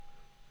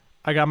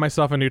I got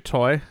myself a new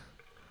toy.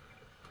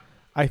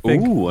 I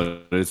think Ooh,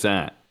 what is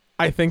that?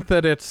 I think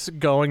that it's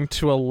going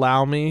to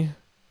allow me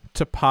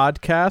to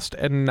podcast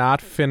and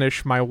not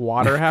finish my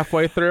water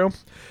halfway through.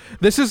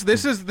 This has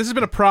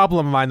been a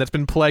problem of mine that's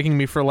been plaguing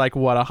me for like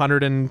what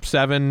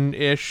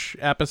 107-ish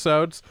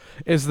episodes.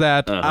 Is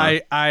that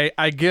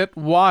I get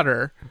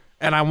water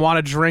and I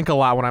want to drink a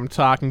lot when I'm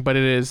talking, but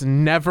it is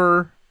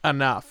never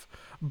enough.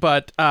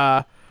 But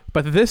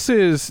this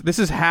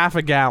is half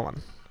a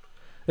gallon.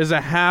 This is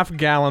a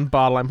half-gallon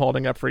bottle I'm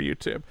holding up for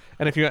YouTube.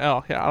 And if you,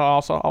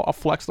 I'll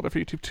flex a little bit for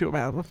YouTube too,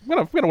 man.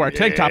 I'm gonna wear a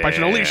tank top. I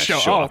should at least show.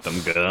 Off them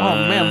guns. Oh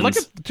man, look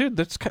at dude.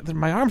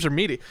 My arms are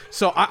meaty.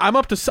 So I'm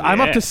up to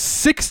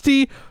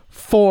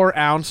 64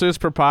 ounces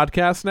per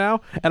podcast now,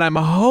 and I'm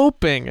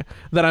hoping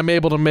that I'm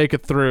able to make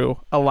it through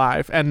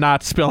alive and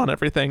not spill on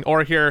everything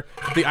or hear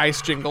the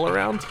ice jingle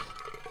around.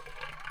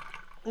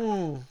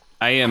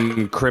 I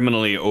am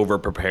criminally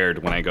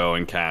over-prepared when I go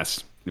and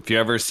cast. If you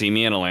ever see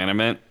me at a LAN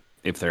event,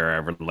 if there are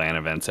ever LAN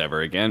events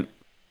ever again,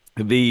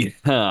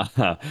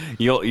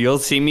 you'll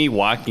see me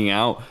walking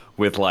out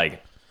with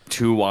like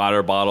 2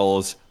 water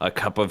bottles, a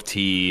cup of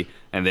tea,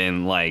 and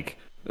then like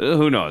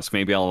who knows?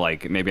 Maybe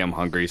I'm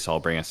hungry, so I'll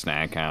bring a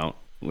snack out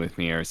with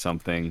me or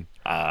something.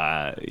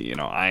 I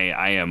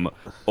am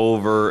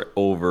over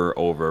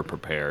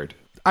prepared.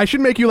 I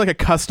should make you like a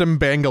custom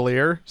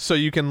bandolier so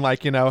you can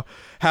like,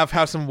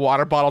 have some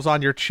water bottles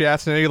on your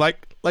chest and you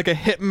like a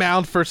hip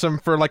mount for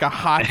like a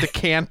hot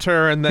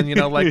decanter and then,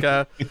 like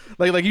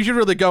you should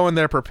really go in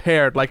there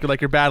prepared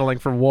like you're battling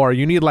for war.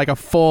 You need like a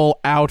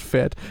full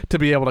outfit to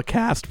be able to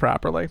cast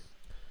properly.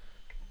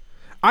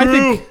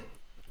 I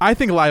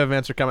think live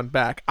events are coming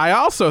back. I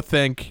also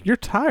think you're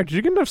tired. Did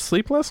you get enough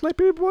sleep last night,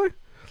 baby boy?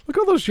 Look at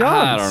all those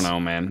yawns. I don't know,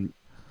 man.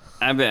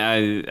 I've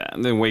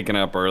been waking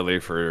up early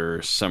for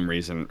some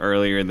reason,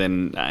 earlier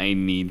than I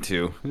need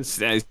to.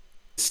 I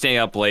stay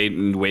up late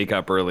and wake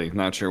up early.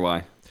 Not sure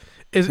why.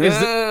 Is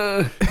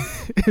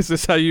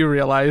this how you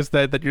realize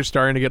that you're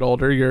starting to get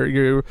older?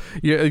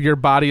 Your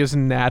body is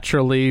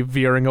naturally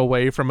veering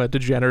away from a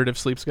degenerative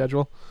sleep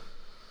schedule.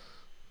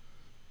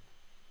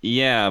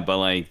 Yeah, but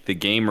like the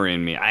gamer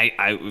in me,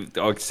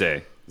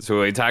 okay.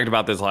 So we talked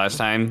about this last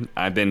time.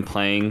 I've been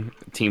playing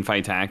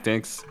Teamfight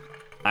Tactics.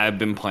 I've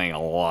been playing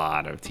a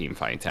lot of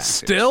Teamfight Tactics.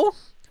 Still?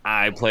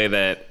 I play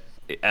that.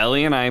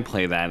 Ellie and I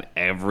play that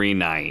every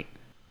night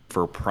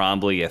for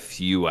probably a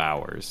few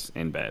hours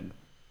in bed.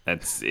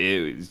 That's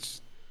it.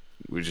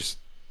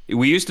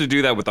 We used to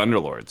do that with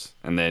Underlords,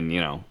 and then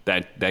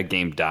that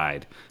game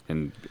died,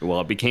 and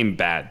it became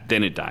bad.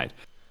 Then it died.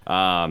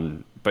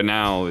 But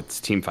now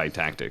it's Teamfight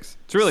Tactics.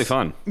 It's really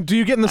fun. Do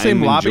you get in the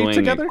same lobby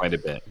together? Quite a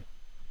bit.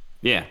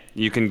 Yeah,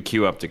 you can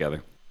queue up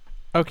together.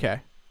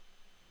 Okay.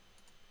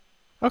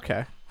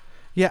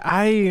 Yeah,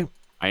 I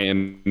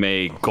am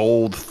a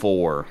gold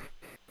 4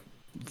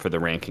 for the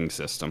ranking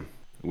system,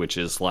 which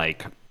is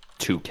like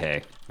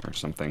 2K or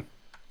something.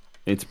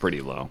 It's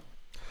pretty low.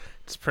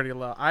 It's pretty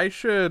low. I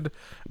should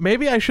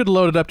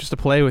load it up just to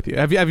play with you.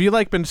 Have you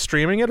like been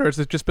streaming it, or has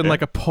it just been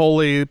like a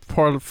fully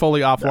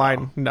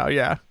offline? No,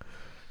 yeah.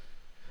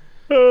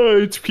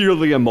 It's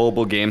purely a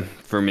mobile game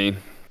for me.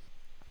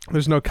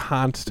 There's no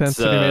content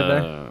to be made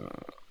there.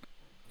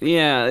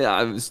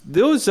 Yeah,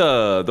 those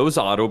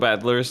auto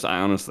battlers,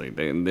 honestly,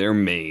 they're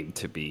made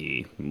to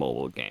be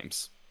mobile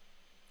games.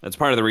 That's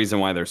part of the reason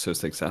why they're so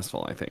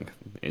successful, I think,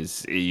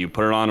 is you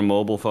put it on a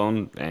mobile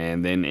phone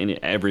and then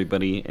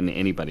everybody and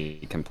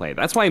anybody can play.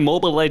 That's why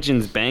Mobile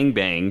Legends Bang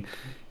Bang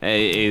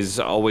is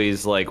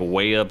always like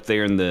way up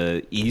there in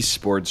the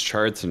esports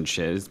charts and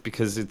shit. It's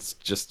because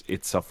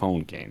it's a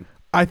phone game.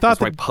 That's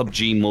why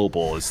PUBG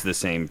Mobile is the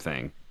same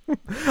thing.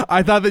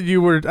 I thought that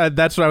you were.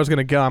 That's what I was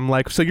gonna go. I'm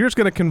like, so you're just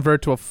gonna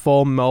convert to a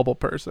full mobile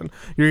person.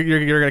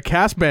 You're gonna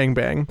cast Bang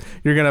Bang.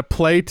 You're gonna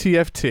play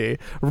TFT.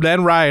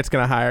 Then Riot's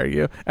gonna hire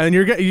you, and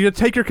you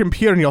take your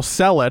computer and you'll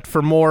sell it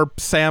for more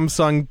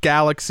Samsung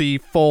Galaxy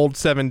Fold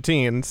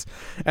 17s.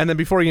 And then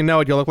before you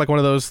know it, you'll look like one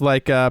of those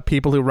like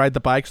people who ride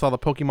the bikes with all the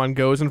Pokemon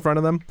Go's in front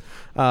of them,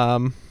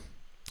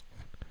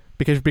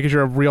 because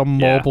you're a real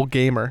mobile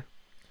gamer.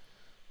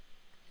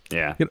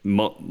 Yeah,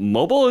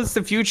 mobile is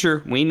the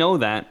future. We know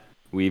that.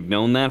 We've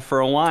known that for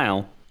a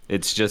while.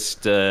 It's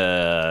just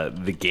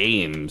the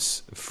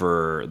games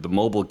for the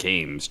mobile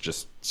games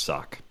just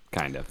suck,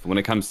 kind of. When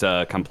it comes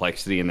to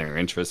complexity and their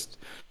interest,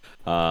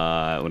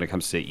 when it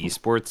comes to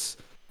esports,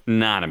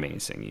 not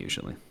amazing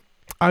usually.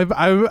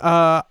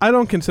 I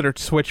don't consider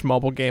Switch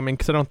mobile gaming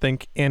because I don't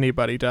think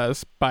anybody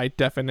does by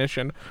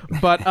definition.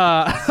 But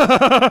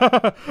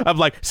I'm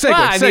like,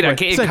 segue.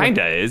 It kind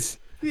of is.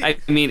 I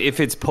mean, if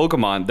it's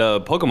Pokemon, the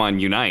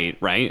Pokemon Unite,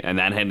 right? And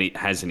that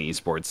has an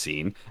esports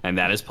scene, and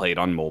that is played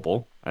on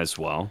mobile as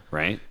well,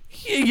 right?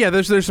 Yeah,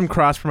 there's some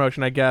cross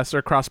promotion, I guess,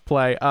 or cross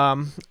play.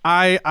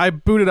 I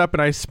booted up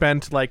and I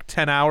spent like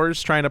 10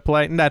 hours trying to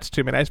play. And that's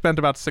too many. I spent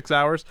about 6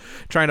 hours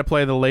trying to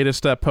play the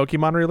latest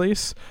Pokemon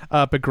release,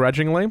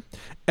 begrudgingly,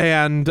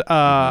 and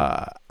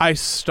I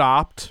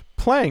stopped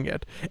playing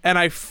it. And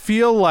I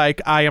feel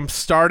like I am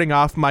starting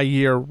off my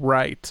year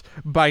right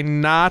by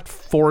not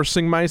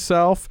forcing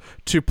myself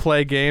to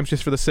play games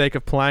just for the sake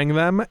of playing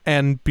them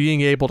and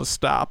being able to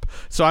stop.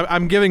 So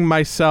I'm giving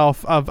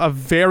myself a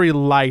very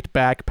light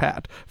back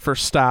pat for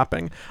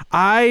stopping.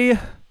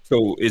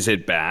 So is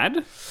it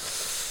bad?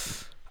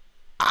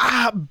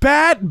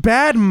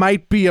 Bad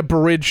might be a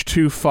bridge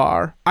too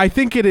far. I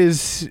think it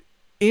is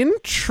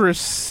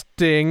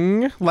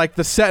interesting, like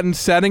the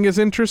setting is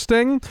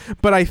interesting,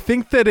 but I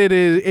think that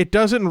it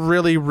doesn't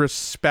really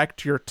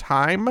respect your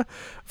time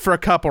for a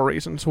couple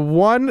reasons.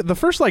 One, the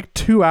first like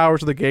 2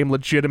 hours of the game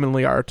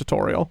legitimately are a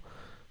tutorial.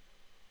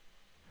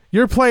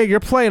 You're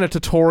playing a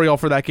tutorial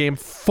for that game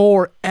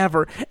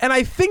forever. And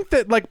I think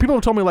that like people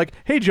have told me like,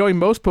 hey Joey,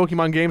 most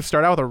Pokemon games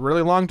start out with a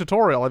really long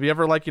tutorial. Have you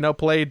ever like,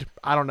 played,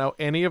 I don't know,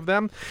 any of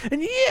them?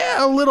 And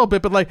yeah, a little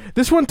bit, but like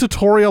this one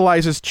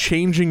tutorializes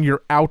changing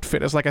your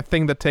outfit as like a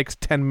thing that takes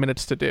 10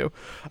 minutes to do.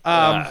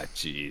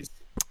 Jeez.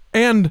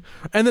 And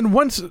then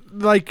once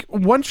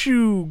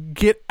you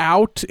get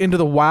out into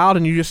the wild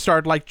and you just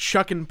start like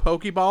chucking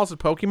Pokeballs at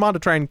Pokemon to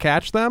try and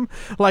catch them,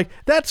 like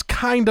that's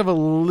kind of a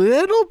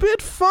little bit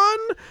fun,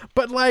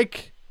 but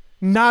like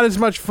not as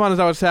much fun as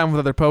I was having with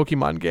other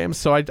Pokemon games.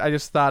 So I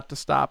just thought to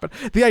stop it.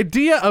 The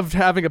idea of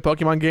having a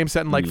Pokemon game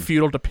set in like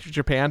feudal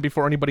Japan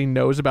before anybody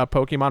knows about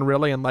Pokemon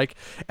really, and like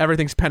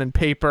everything's pen and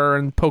paper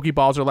and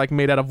Pokeballs are like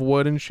made out of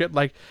wood and shit,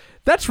 like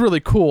that's really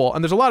cool.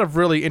 And there's a lot of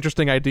really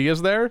interesting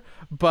ideas there,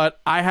 but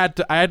I had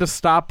to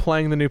stop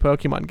playing the new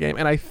Pokemon game,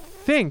 and I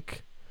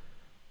think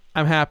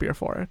I'm happier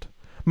for it.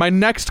 My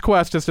next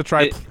quest is to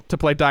try to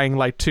play Dying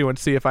Light 2 and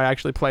see if I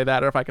actually play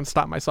that or if I can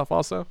stop myself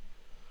also.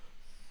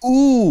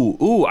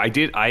 Ooh, I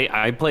did.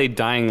 I played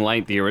Dying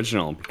Light, the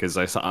original, because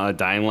I saw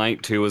Dying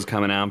Light 2 was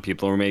coming out.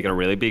 People were making a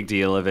really big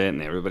deal of it,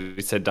 and everybody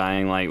said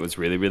Dying Light was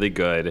really, really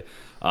good.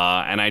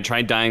 And I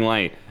tried Dying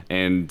Light,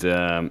 and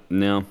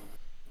no.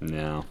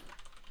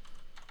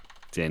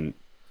 Didn't.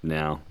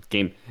 No.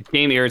 Game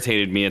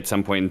irritated me at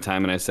some point in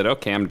time, and I said,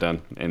 okay, I'm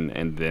done.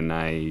 And then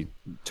I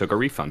took a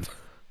refund.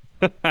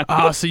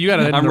 So you got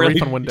a really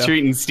refund window.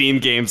 Treating Steam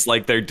games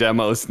like they're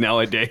demos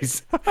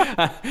nowadays.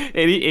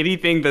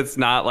 Anything that's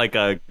not like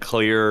a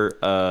clear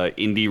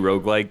indie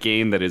roguelike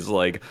game that is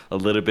like a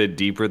little bit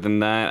deeper than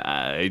that,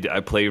 I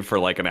played for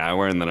like an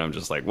hour and then I'm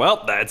just like,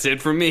 well, that's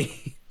it for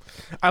me.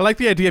 I like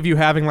the idea of you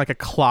having like a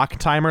clock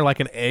timer, like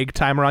an egg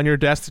timer on your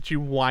desk that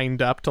you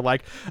wind up to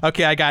like,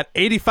 okay, I got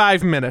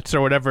 85 minutes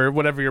or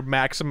whatever your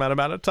maximum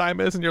amount of time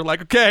is, and you're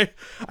like, okay,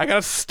 I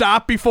gotta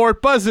stop before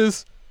it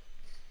buzzes.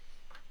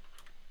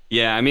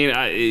 Yeah, I mean,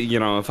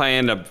 if I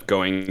end up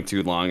going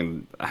too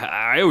long,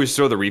 I always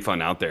throw the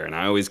refund out there, and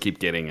I always keep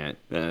getting it.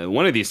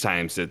 One of these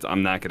times,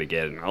 I'm not going to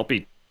get it, and I'll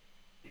be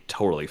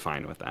totally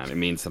fine with that. It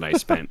means that I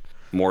spent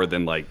more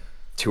than like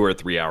 2 or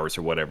 3 hours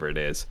or whatever it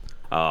is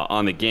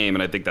on the game,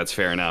 and I think that's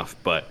fair enough.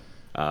 But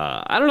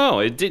I don't know.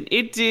 It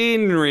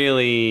didn't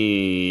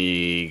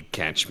really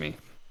catch me.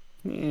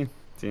 I'm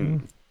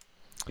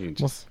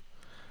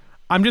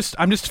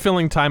just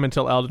filling time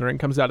until Elden Ring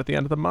comes out at the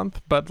end of the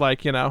month. But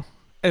like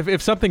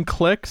if something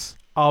clicks,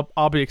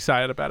 I'll be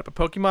excited about it. But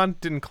Pokemon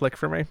didn't click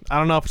for me. I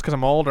don't know if it's because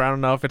I'm old, or I don't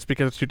know if it's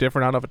because it's too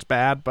different. I don't know if it's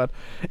bad, but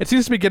it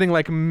seems to be getting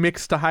like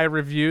mixed to high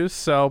reviews.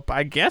 So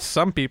I guess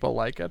some people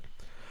like it.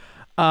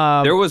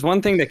 There was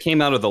one thing that came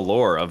out of the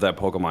lore of that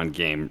Pokemon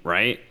game,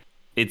 right?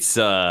 It's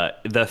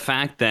the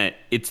fact that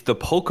it's the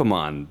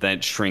Pokemon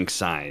that shrink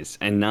size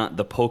and not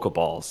the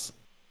Pokeballs.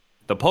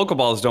 The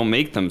Pokeballs don't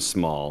make them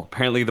small.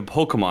 Apparently, the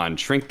Pokemon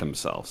shrink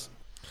themselves.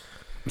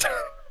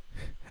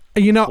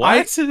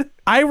 What?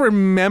 I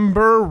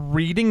remember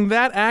reading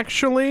that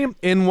actually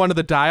in one of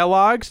the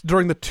dialogues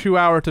during the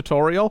 2-hour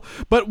tutorial,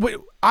 but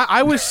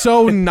I was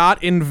so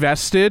not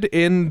invested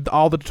in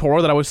all the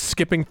tutorial that I was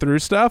skipping through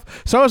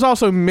stuff. So I was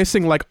also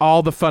missing like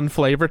all the fun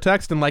flavor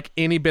text and like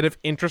any bit of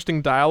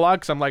interesting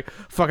dialogue. So I'm like,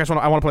 fuck,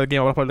 I want to play the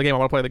game. I want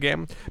to play the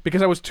game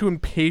because I was too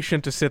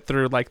impatient to sit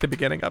through like the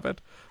beginning of it.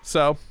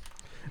 So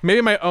maybe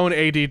my own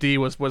ADD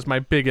was my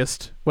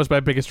biggest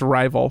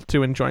rival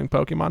to enjoying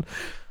Pokemon.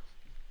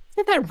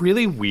 Isn't that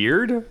really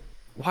weird?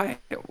 Why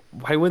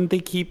wouldn't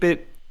they keep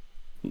it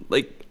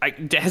like?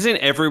 Hasn't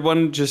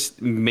everyone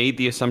just made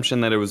the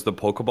assumption that it was the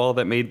Pokeball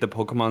that made the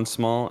Pokemon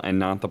small and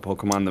not the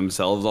Pokemon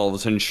themselves all of a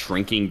sudden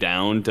shrinking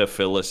down to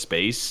fill a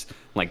space?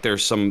 Like they're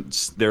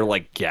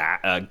like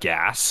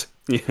gas,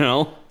 They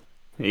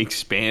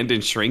expand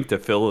and shrink to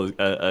fill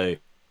a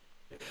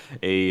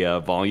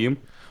volume.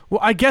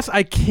 Well, I guess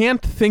I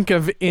can't think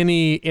of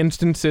any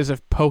instances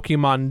of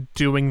Pokemon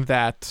doing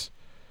that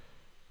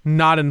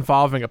not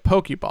involving a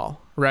Pokeball,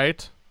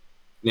 right?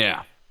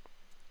 Yeah.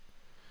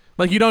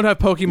 Like you don't have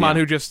Pokemon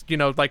who just,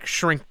 like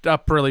shrink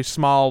up really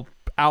small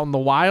out in the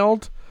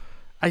wild.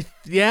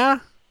 Yeah,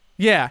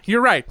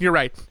 you're right.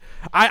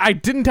 I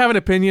didn't have an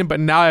opinion, but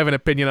now I have an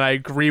opinion, and I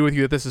agree with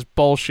you that this is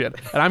bullshit.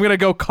 And I'm going to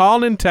go call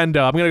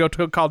Nintendo. I'm going to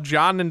go call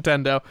John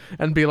Nintendo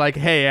and be like,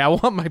 hey, I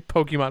want my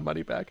Pokemon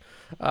money back.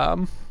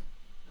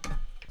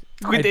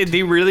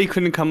 They really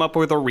couldn't come up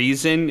with a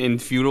reason in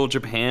feudal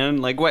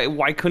Japan. Like,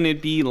 why couldn't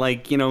it be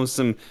like,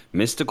 some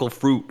mystical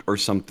fruit or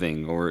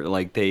something? Or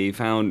like they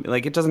found,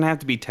 like, it doesn't have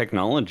to be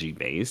technology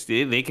based.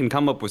 They can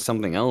come up with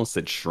something else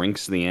that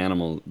shrinks the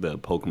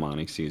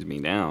Pokemon, excuse me,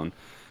 down.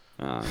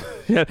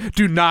 Yeah,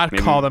 do not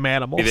call them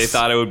animals. Maybe they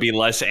thought it would be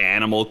less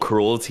animal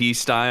cruelty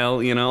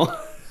style,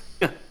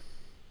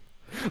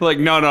 Like,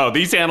 no,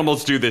 these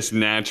animals do this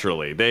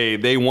naturally.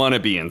 They want to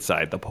be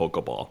inside the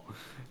Pokeball.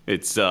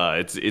 It's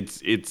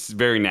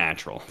very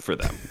natural for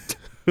them.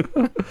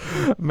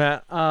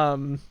 Matt,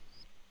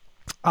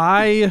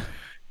 I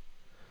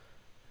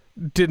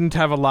didn't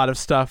have a lot of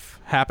stuff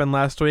happen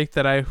last week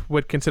that I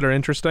would consider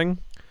interesting,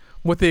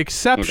 with the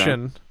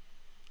exception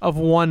of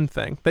one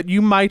thing that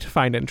you might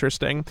find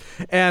interesting.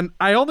 And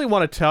I only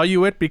want to tell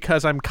you it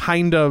because I'm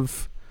kind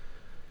of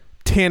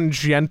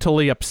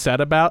tangentially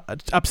upset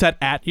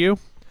at you.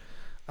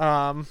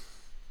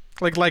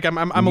 Like I'm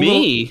a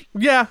Me?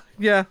 little.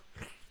 Yeah.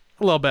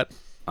 A little bit.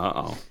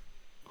 Uh-oh.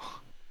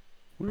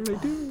 What did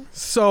I do?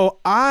 So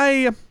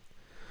I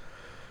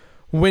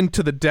went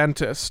to the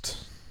dentist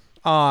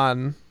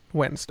on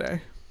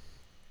Wednesday.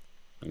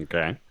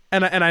 Okay.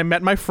 And I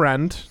met my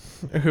friend,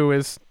 who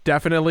is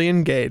definitely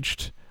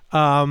engaged.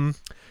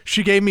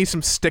 She gave me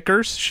some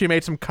stickers. She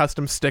made some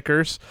custom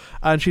stickers.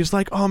 And she's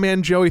like, "Oh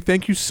man, Joey,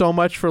 thank you so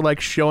much for like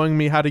showing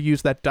me how to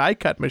use that die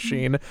cut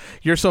machine.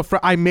 You're so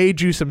I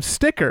made you some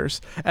stickers."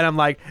 And I'm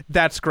like,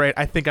 "That's great.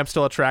 I think I'm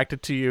still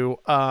attracted to you.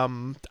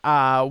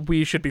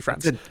 We should be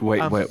friends."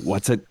 Wait,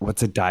 what's a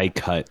die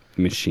cut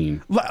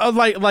machine?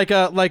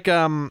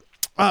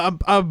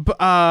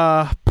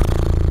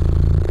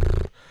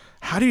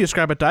 How do you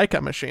describe a die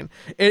cut machine?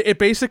 It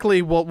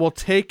basically will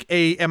take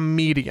a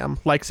medium,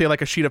 like say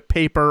like a sheet of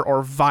paper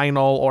or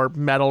vinyl or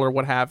metal or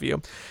what have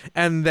you,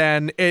 and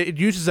then it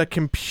uses a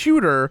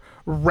computer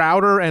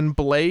router and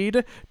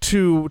blade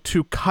to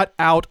cut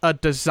out a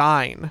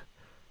design.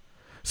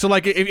 So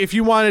like if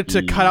you wanted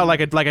to cut out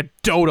like a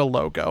Dota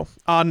logo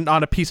on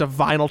a piece of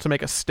vinyl to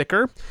make a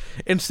sticker,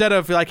 instead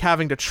of like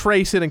having to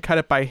trace it and cut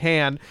it by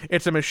hand,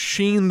 it's a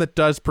machine that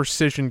does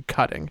precision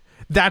cutting.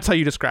 That's how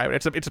you describe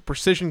it. It's a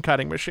precision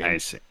cutting machine. I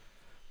see.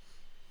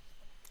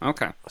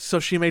 Okay. So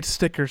she made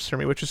stickers for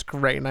me, which is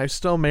great, and I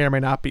still may or may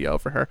not be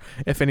over her,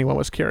 if anyone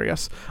was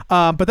curious.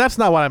 But that's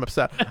not why I'm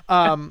upset.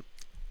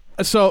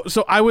 So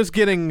I was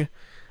getting,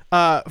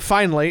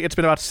 finally, it's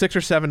been about 6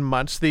 or 7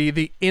 months.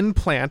 The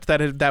implant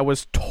that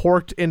was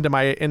torqued into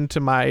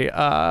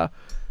my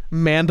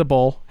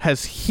mandible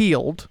has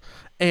healed,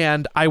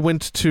 and I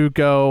went to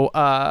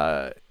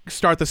go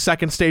start the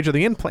second stage of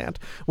the implant,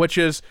 which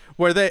is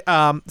where they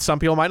some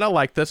people might not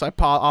like this. You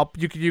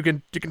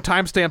can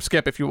timestamp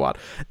skip if you want.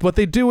 What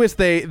they do is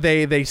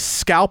they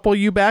scalpel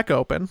you back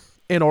open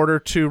in order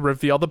to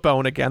reveal the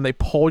bone again. They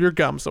pull your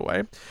gums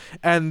away,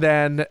 and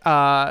then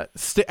at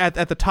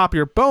the top of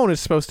your bone is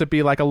supposed to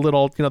be like a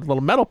little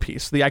little metal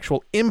piece, the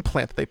actual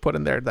implant that they put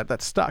in there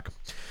that stuck.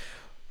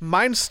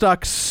 Mine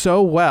stuck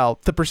so well.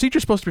 The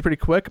procedure's supposed to be pretty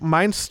quick.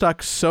 Mine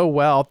stuck so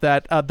well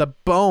that the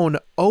bone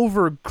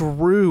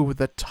overgrew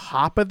the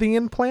top of the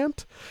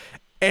implant,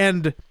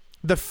 and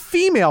the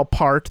female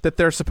part that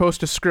they're supposed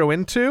to screw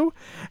into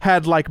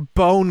had like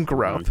bone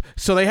growth.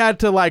 So they had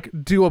to like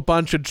do a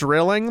bunch of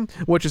drilling,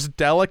 which is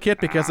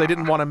delicate because they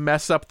didn't want to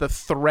mess up the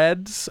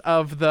threads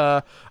of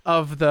the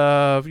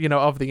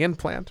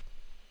implant.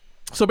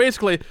 So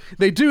basically,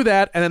 they do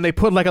that, and then they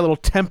put like a little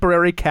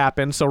temporary cap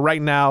in. So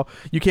right now,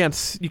 you can't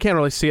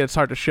really see it; it's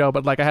hard to show.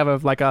 But like, I have a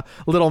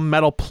little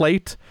metal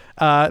plate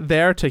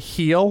there to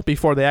heal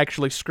before they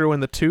actually screw in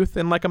the tooth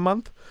in like a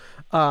month.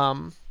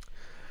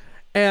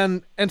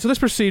 And so this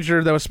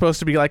procedure that was supposed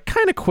to be like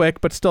kind of quick,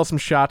 but still some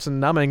shots and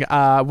numbing,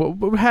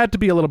 had to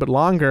be a little bit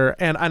longer.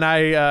 And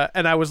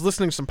I was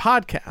listening to some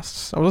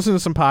podcasts. I was listening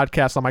to some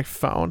podcasts on my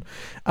phone.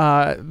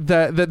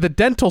 The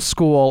dental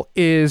school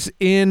is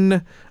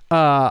in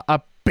a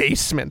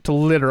basement,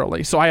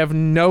 literally, so I have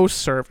no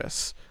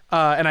service,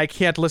 and I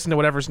can't listen to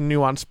whatever's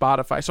new on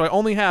Spotify, so I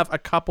only have a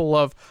couple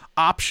of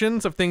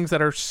options of things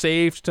that are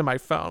saved to my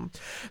phone.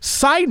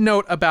 Side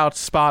note about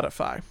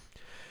Spotify's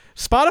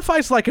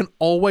like an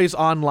always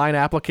online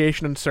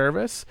application and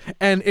service,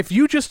 and if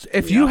you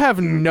have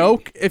no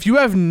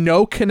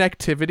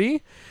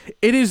connectivity,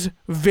 it is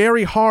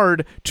very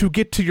hard to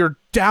get to your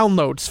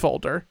downloads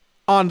folder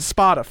on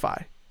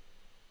Spotify.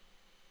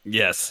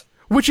 Yes.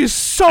 Which is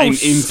so I'm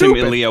stupid.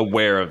 intimately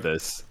aware of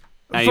this.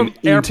 From I'm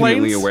intimately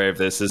airplanes? aware of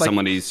this as Like-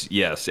 somebody's,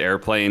 yes,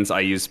 airplanes. I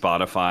use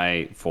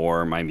Spotify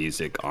for my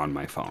music on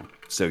my phone.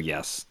 So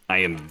yes, I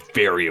am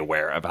very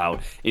aware of how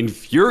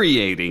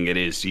infuriating it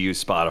is to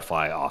use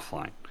Spotify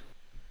offline.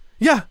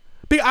 Yeah,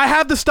 I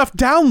have the stuff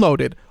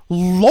downloaded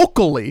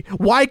locally.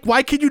 Why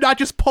can you not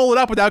just pull it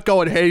up without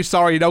going, "Hey,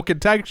 sorry, no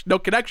connection"?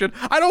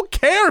 I don't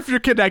care if you're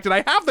connected.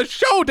 I have the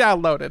show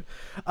downloaded.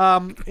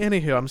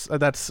 Anywho,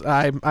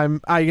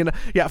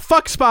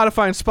 fuck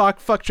Spotify and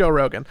fuck Joe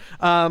Rogan.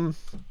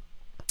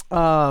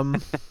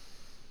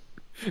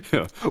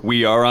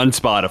 We are on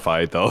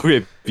Spotify though.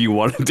 If you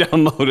want to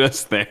download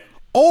us there.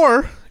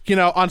 Or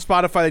on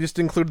Spotify, they just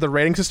included the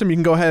rating system. You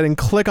can go ahead and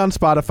click on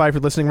Spotify if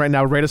you're listening right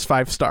now, rate us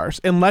 5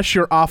 stars. Unless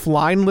you're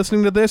offline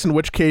listening to this, in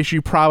which case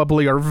you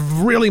probably are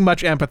really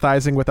much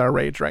empathizing with our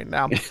rage right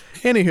now.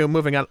 Anywho,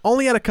 moving on.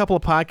 Only had a couple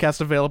of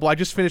podcasts available. I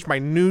just finished my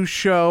news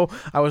show.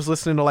 I was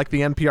listening to like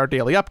the NPR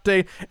Daily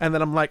Update, and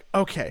then I'm like,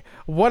 okay,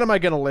 what am I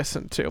going to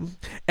listen to?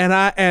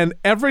 And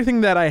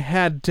everything that I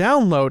had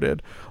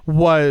downloaded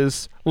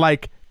was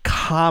like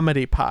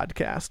comedy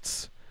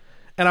podcasts.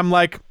 And I'm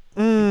like,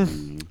 I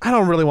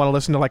don't really want to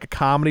listen to like a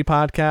comedy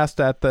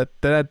podcast at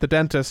the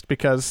dentist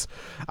because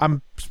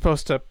I'm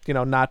supposed to,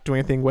 not do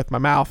anything with my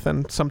mouth,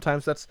 and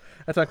sometimes that's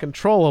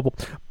uncontrollable.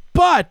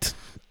 But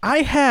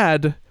I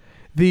had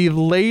the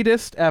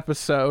latest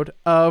episode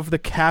of the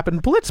Cap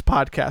and Blitz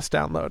podcast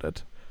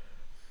downloaded.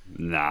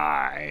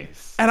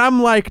 Nice. And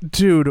I'm like,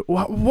 dude,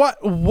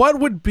 what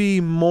would be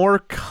more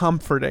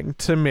comforting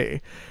to me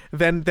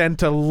than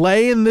to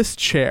lay in this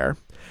chair,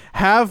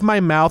 have my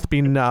mouth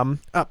be numb.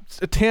 A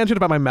tangent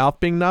about my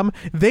mouth being numb.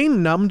 They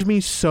numbed me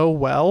so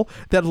well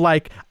that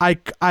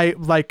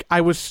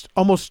I was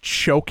almost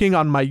choking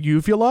on my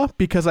uvula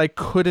because I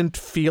couldn't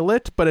feel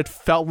it, but it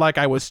felt like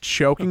I was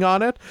choking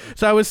on it.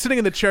 So I was sitting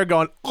in the chair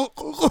going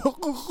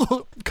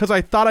because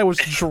I thought I was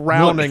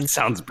drowning.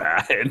 Sounds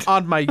bad.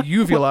 On my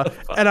uvula,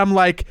 and I'm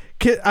like,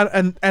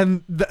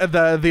 and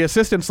the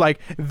assistant's like,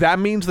 that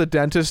means the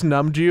dentist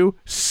numbed you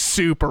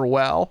super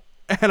well.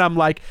 And I'm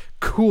like,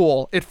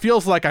 cool. It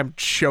feels like I'm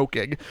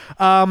choking.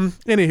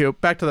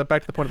 Anywho, back to the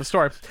point of the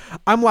story.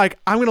 I'm like,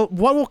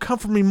 what will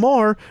comfort me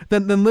more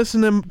than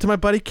listening to my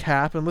buddy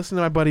Cap and listening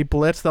to my buddy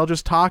Blitz? They'll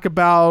just talk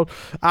about,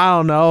 I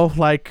don't know,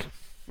 like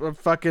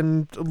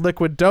fucking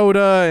Liquid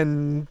Dota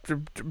and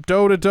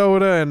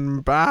Dota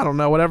and I don't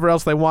know, whatever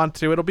else they want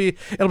to. It'll be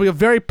a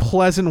very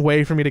pleasant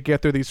way for me to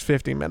get through these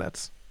 50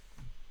 minutes.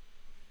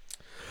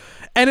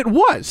 And it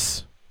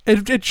was.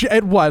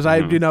 It was.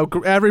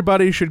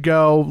 Everybody should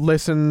go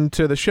listen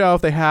to the show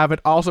if they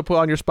haven't. Also put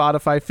on your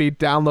Spotify feed,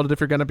 download it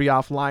if you're going to be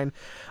offline.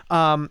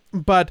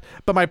 But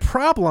my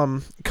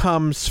problem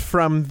comes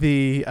from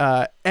the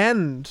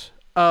end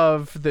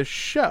of the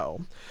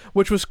show,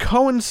 which was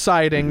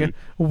coinciding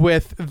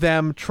with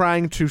them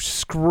trying to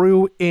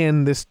screw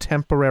in this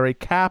temporary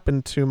cap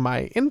into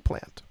my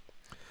implant.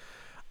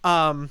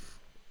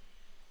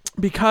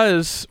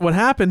 Because what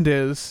happened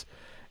is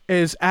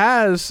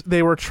as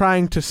they were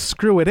trying to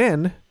screw it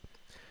in,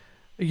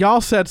 y'all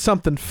said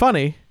something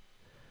funny,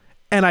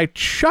 and I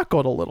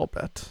chuckled a little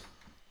bit.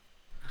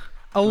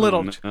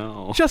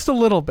 Just a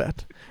little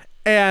bit.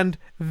 And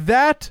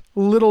that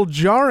little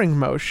jarring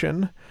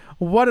motion,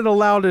 what it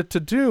allowed it to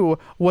do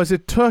was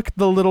it took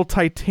the little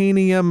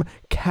titanium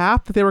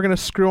cap that they were going to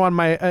screw on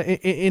my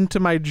into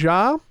my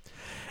jaw,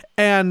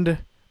 and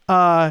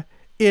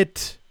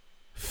it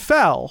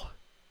fell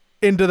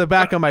into the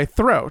back of my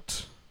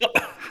throat.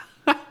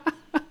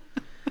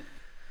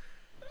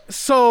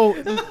 So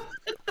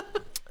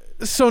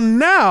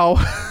now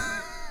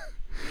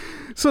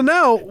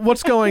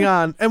what's going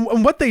on?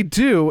 And what they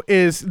do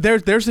is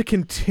there's a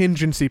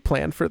contingency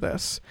plan for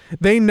this.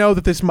 They know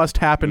that this must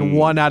happen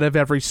one out of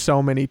every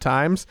so many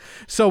times.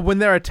 So when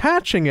they're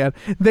attaching it,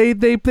 they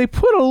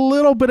put a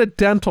little bit of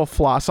dental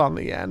floss on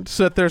the end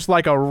so that there's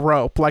like a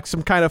rope, like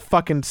some kind of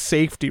fucking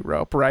safety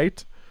rope,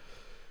 right?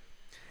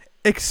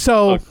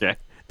 Okay.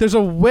 There's a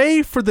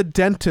way for the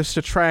dentist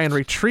to try and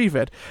retrieve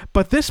it,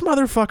 but this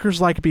motherfucker's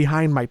like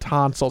behind my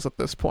tonsils at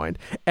this point,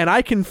 and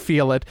I can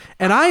feel it,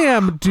 and I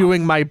am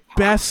doing my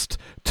best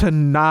to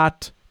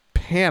not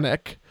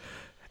panic.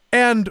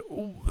 And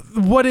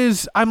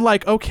I'm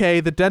like, okay,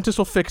 the dentist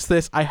will fix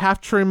this. I have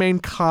to remain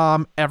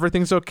calm.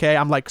 Everything's okay.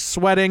 I'm like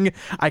sweating.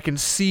 I can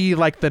see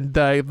like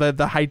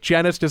the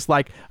hygienist is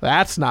like,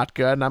 that's not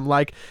good. And I'm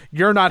like,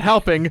 you're not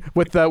helping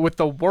with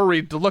the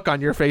worried look on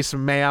your face,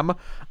 ma'am.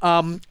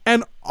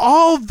 And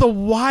all the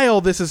while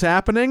this is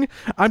happening,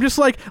 I'm just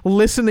like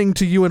listening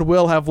to you and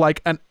Will have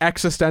like an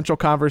existential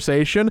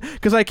conversation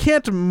because I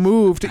can't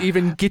move to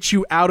even get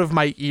you out of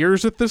my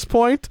ears at this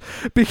point.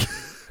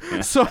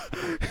 So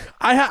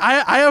I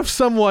have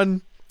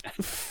someone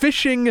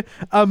fishing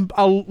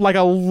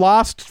a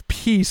lost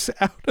piece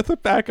out of the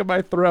back of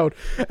my throat,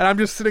 and I'm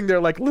just sitting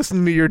there like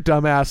listening to your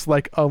dumb ass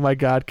like, oh my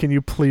god, can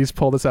you please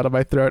pull this out of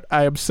my throat?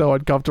 I am so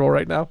uncomfortable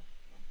right now.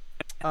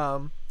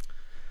 And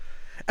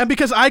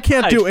because I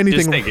can't do anything.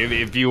 Just think,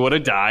 if you would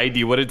have died,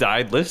 you would have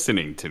died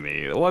listening to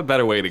me. What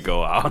better way to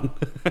go out?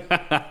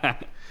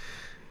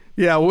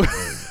 Yeah.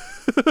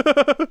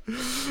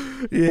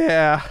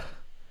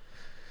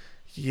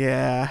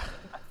 Yeah.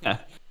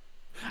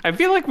 I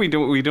feel like we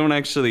don't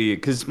actually,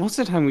 because most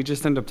of the time we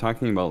just end up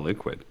talking about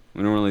Liquid.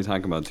 We don't really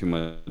talk about too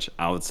much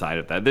outside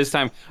of that. This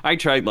time I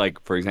tried,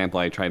 like, for example,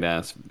 I tried to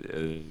ask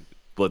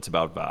Blitz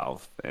about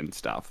Valve and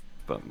stuff,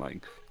 but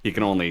like he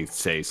can only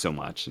say so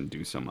much and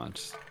do so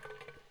much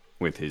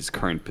with his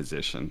current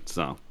position.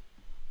 So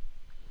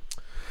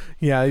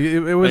Yeah, it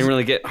I was. didn't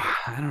really get.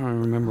 I don't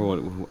remember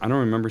I don't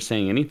remember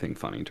saying anything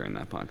funny during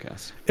that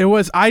podcast. It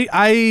was.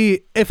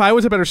 If I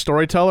was a better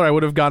storyteller, I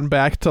would have gone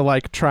back to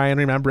like try and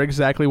remember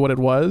exactly what it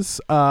was.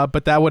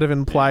 But that would have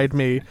implied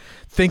me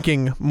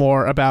thinking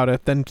more about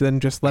it than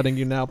just letting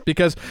you know.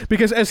 Because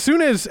as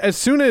soon as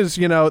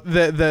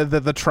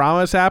the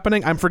trauma is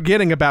happening, I'm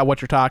forgetting about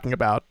what you're talking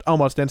about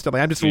almost instantly.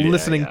 I'm just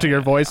listening to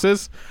your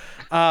voices.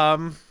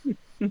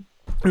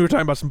 We were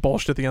talking about some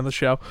bullshit at the end of the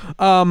show.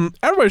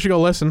 Everybody should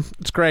go listen.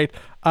 It's great.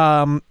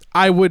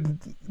 I would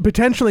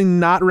potentially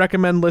not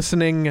recommend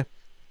listening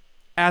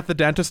at the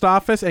dentist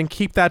office and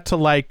keep that to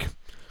like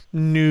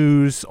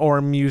news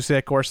or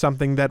music or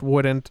something that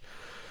wouldn't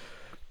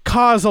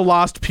cause a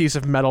lost piece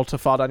of metal to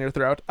fall down your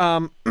throat.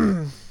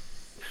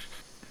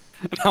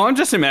 Now I'm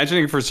just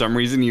imagining for some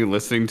reason you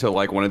listening to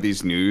like one of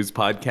these news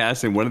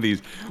podcasts and one of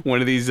these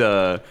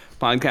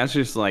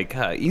podcasters like,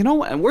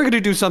 and we're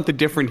gonna do something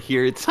different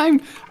here. It's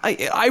time.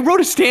 I wrote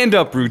a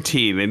stand-up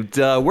routine and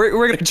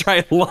we're gonna try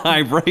it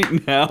live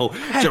right now.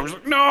 Joe's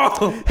like,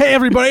 no. Hey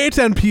everybody, it's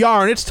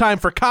NPR and it's time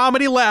for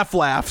comedy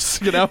laughs.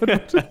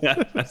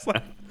 It's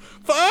like,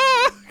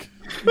 fuck.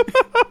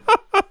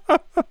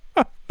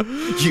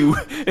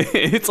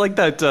 It's like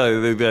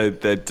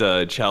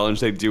that challenge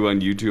they do on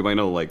YouTube. I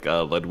know, like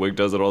Ludwig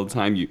does it all the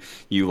time.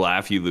 You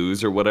laugh, you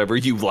lose, or whatever.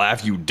 You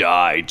laugh, you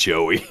die,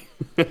 Joey.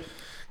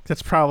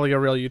 That's probably a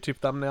real YouTube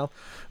thumbnail,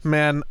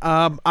 man.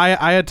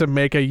 I had to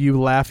make a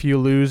you laugh, you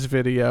lose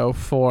video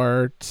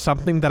for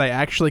something that I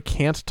actually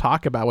can't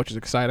talk about, which is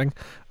exciting.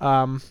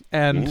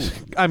 And Ooh.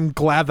 I'm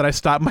glad that I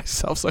stopped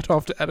myself so I don't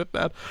have to edit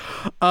that.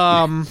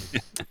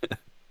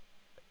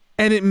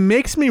 And it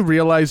makes me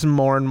realize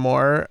more and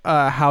more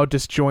how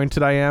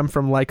disjointed I am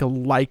from like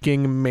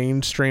liking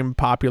mainstream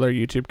popular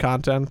YouTube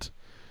content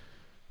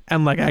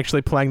and like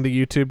actually playing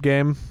the YouTube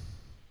game.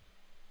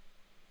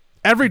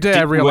 Every day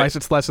I realize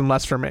it's less and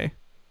less for me.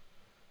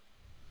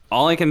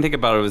 All I can think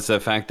about was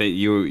the fact that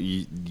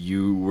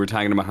you were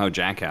talking about how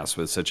Jackass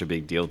was such a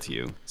big deal to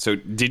you. So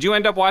did you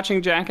end up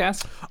watching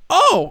Jackass?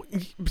 Oh,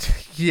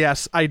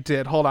 yes, I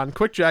did. Hold on.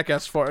 Quick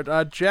Jackass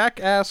 4.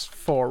 Jackass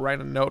 4. Write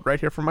a note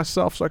right here for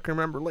myself so I can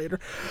remember later.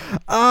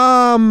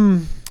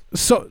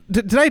 So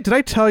did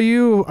I tell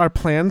you our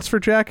plans for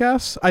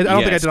Jackass? I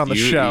don't think I did on the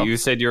show. You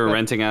said you were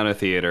renting out a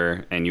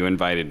theater and you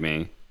invited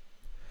me.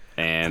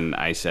 And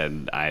I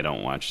said, I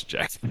don't watch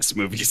Jackass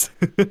movies.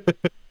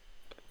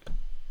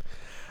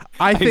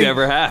 I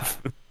never have.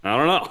 I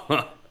don't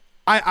know.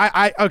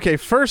 Okay,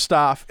 first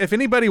off, if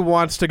anybody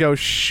wants to go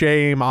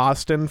shame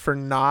Austin for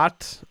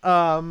not,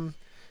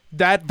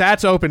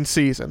 that's open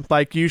season.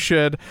 Like, you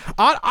should.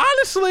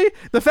 Honestly,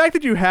 the fact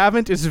that you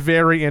haven't is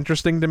very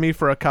interesting to me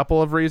for a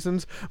couple of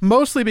reasons.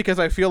 Mostly because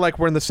I feel like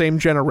we're in the same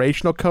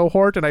generational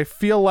cohort, and I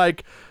feel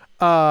like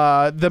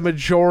the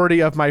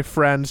majority of my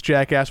friends'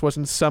 Jackass was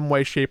in some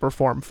way, shape, or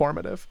form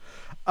formative.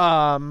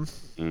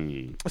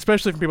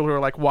 Especially for people who are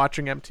like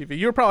watching MTV.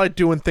 You were probably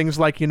doing things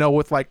like,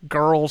 with like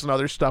girls and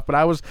other stuff, but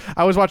I was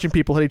watching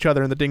people hit each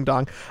other in the ding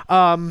dong.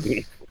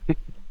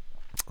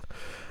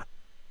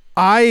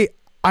 I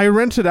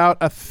rented out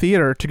a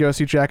theater to go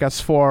see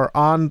Jackass 4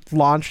 on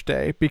launch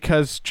day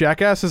because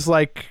Jackass is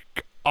like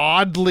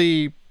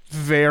oddly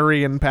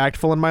very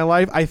impactful in my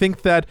life. I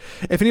think that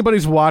if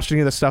anybody's watched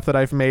any of the stuff that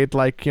I've made,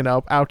 like,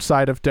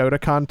 outside of Dota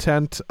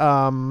content,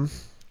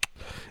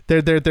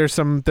 there's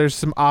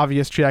some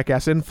obvious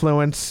Jackass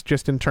influence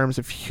just in terms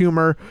of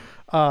humor.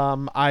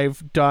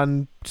 I've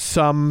done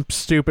some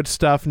stupid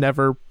stuff,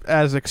 never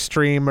as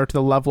extreme or to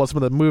the level of some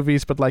of the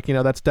movies, but like,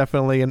 that's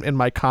definitely in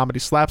my comedy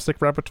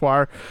slapstick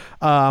repertoire.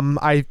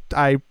 I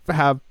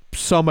have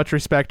so much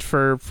respect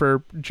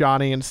for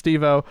Johnny and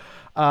Steve-O.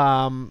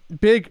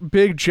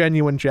 Big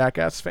genuine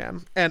Jackass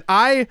fan. And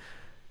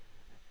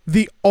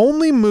the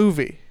only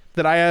movie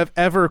that I have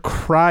ever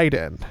cried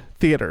in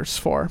theaters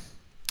for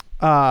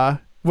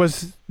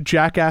was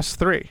Jackass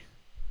 3,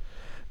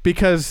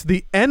 because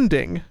the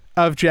ending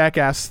of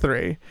Jackass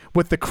 3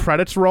 with the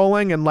credits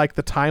rolling and like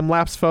the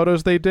time-lapse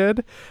photos they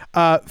did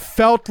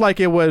felt like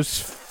it was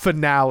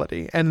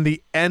finality and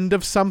the end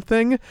of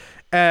something,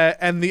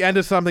 and the end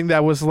of something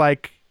that was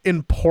like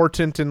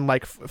important and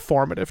like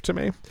formative to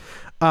me.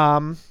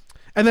 And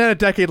then a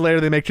decade later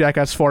they make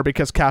Jackass 4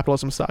 because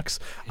capitalism sucks.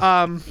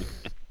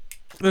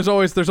 There's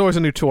always a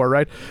new tour,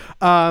 right?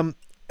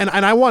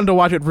 And I wanted to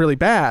watch it really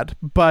bad,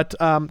 but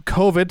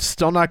COVID's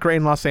still not great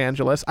in Los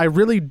Angeles. I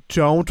really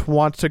don't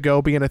want to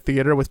go be in a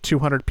theater with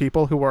 200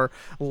 people who are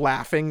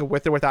laughing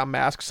with or without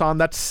masks on.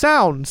 That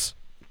sounds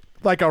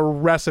like a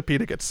recipe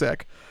to get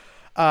sick.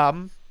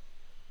 So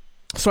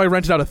I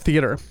rented out a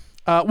theater,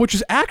 which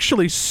is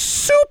actually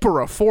super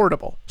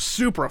affordable.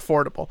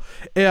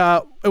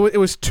 It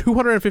was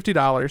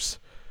 $250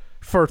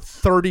 for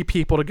 30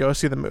 people to go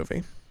see the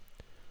movie.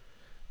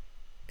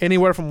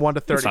 Anywhere from 1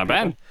 to 30. It's not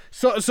people. bad.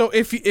 So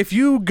if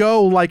you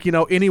go like,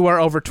 anywhere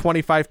over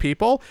 25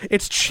 people,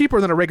 it's cheaper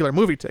than a regular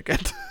movie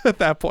ticket at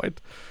that point.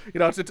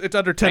 It's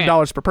under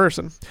 $10 per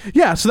person.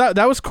 Yeah, so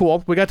that was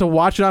cool. We got to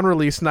watch it on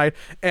release night,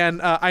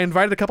 and I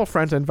invited a couple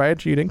friends. I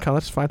invited you, you didn't come,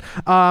 that's fine.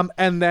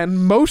 And then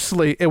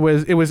mostly it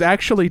was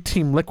actually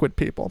Team Liquid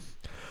people.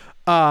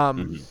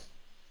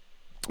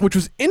 Which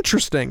was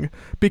interesting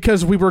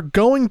because we were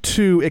going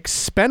to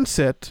expense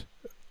it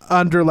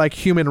under like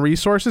human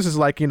resources as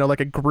like, like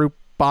a group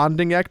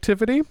bonding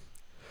activity.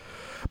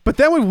 But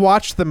then we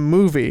watched the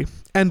movie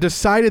and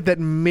decided that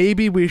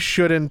maybe we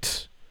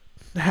shouldn't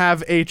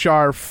have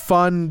HR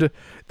fund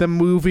the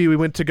movie we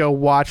went to go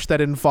watch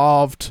that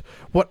involved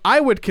what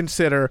I would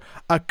consider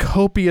a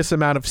copious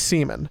amount of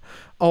semen,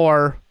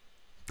 or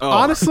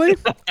honestly,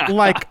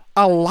 like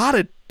a lot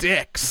of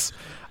dicks.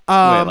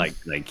 Wait,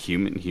 like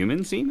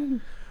human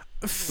semen?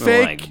 Fake,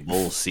 or like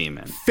bull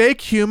semen.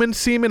 Fake human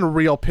semen,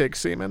 real pig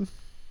semen.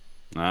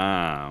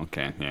 Ah,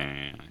 okay.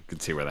 Yeah. I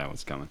could see where that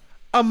was coming.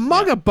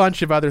 Among a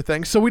bunch of other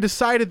things. So we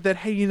decided that,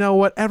 hey, you know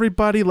what,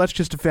 everybody, let's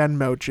just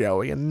Venmo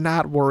Joey and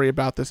not worry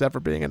about this ever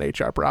being an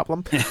HR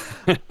problem.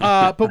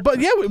 But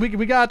yeah,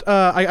 we got,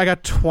 I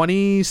got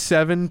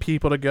 27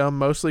 people to go,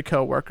 mostly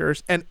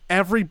coworkers, and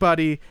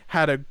everybody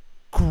had a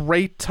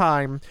great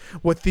time,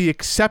 with the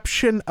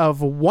exception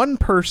of one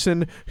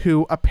person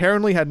who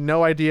apparently had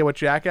no idea what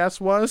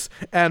Jackass was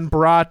and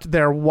brought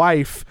their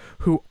wife,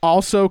 who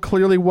also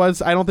clearly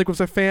was, I don't think was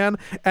a fan.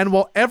 And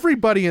while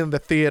everybody in the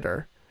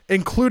theater,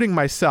 including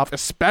myself,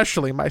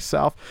 especially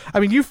myself, I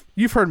mean,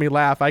 you've heard me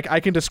laugh.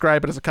 I can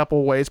describe it as a couple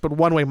of ways, but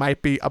one way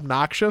might be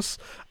obnoxious.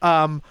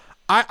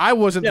 I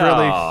wasn't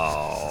really.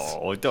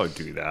 Oh, don't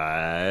do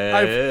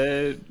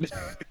that.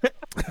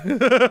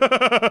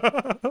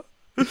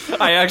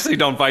 I actually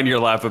don't find your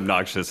laugh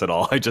obnoxious at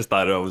all. I just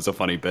thought it was a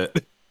funny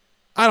bit.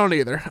 I don't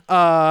either.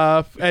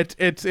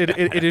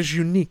 It is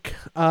unique.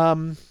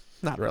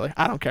 Not really.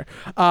 I don't care.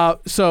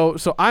 So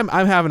I'm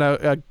having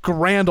a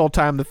grand old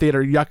time in the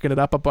theater, yucking it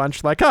up a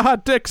bunch, like, haha,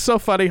 Dick's so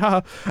funny,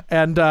 haha.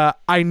 And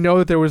I know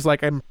that there was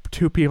like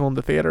two people in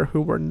the theater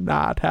who were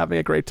not having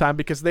a great time,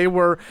 because they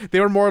were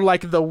more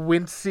like the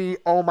wincy,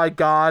 oh my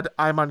god,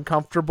 I'm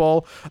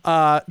uncomfortable.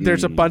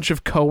 There's a bunch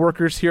of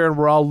coworkers here, and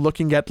we're all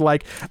looking at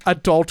like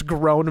adult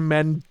grown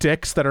men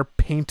dicks that are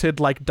painted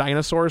like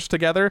dinosaurs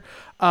together.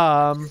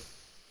 And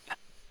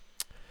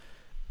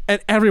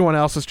everyone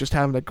else is just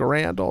having a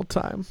grand old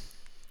time.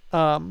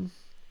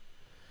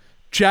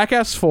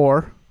 Jackass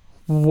 4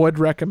 would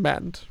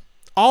recommend.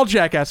 All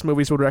Jackass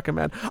movies would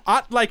recommend.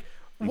 One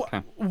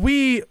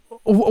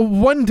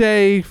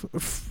day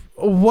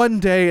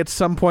at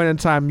some point in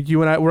time,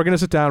 you and I, we're going to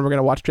sit down and we're going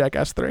to watch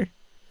Jackass 3.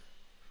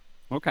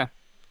 Okay.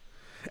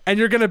 And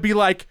you're going to be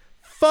like,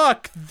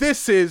 fuck,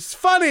 this is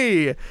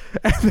funny.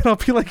 And then I'll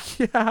be like,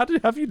 yeah,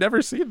 have you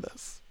never seen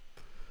this?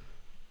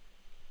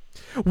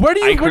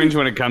 I cringe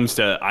when it comes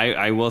to,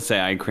 I will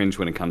say I cringe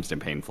when it comes to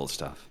painful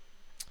stuff.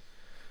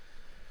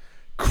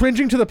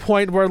 Cringing to the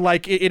point where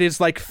like it is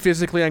like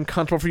physically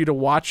uncomfortable for you to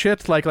watch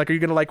it? Like are you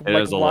gonna like it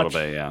like is a watch? little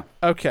bit, yeah.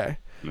 Okay.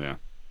 Yeah.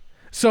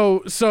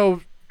 So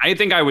I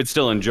think I would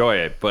still enjoy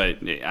it, but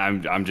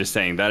I'm just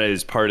saying that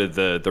is part of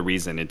the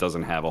reason it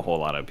doesn't have a whole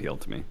lot of appeal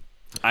to me.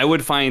 I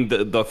would find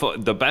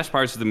the best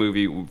parts of the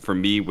movie for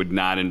me would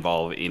not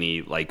involve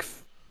any like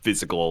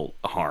physical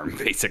harm,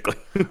 basically.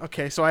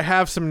 Okay, so I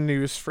have some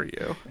news for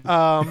you.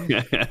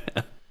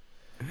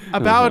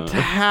 About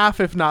half,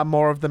 if not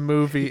more, of the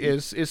movie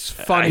is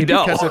funny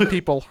because of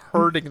people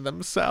hurting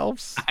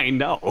themselves. I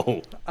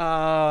know.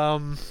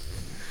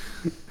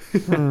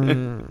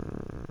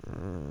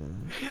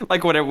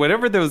 Like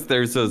whenever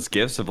there's those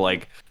gifs of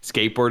like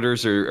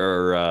skateboarders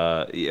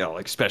or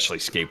like especially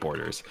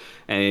skateboarders,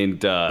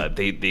 and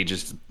they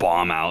just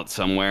bomb out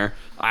somewhere,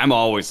 I'm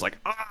always like,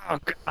 oh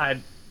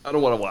god, I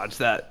don't want to watch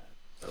that.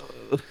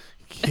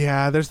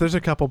 Yeah, there's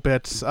a couple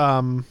bits.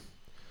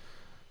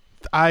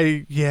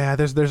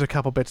 There's a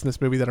couple bits in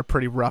this movie that are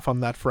pretty rough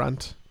on that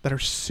front. That are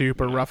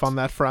super rough on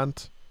that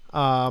front.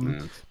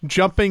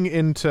 Jumping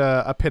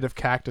into a pit of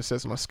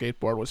cactuses on a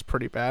skateboard was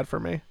pretty bad for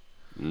me.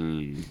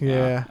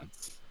 Yeah.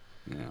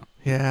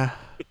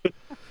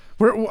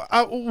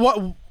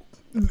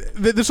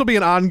 This will be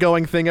an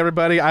ongoing thing,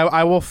 everybody.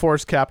 I will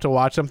force Cap to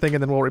watch something,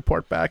 and then we'll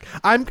report back.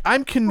 I'm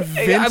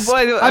convinced.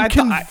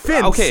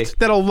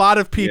 That a lot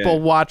of people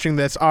watching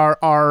this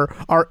are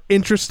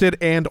interested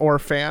and or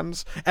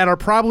fans, and are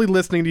probably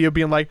listening to you,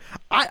 being like,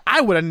 I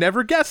would have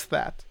never guessed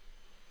that.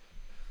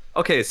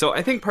 Okay, so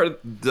I think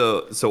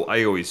so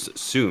I always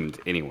assumed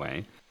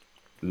anyway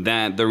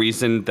that the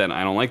reason that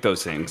I don't like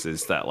those things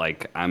is that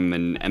like I'm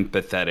an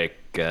empathetic,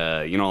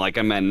 like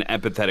I'm an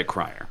empathetic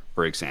crier,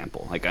 for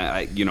example. Like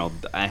I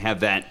have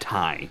that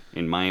tie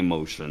in my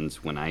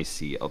emotions when I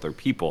see other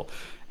people.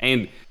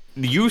 And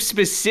you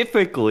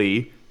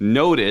specifically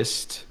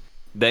noticed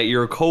that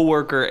your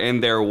coworker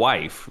and their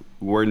wife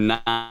were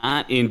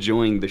not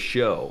enjoying the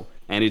show,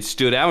 and it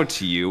stood out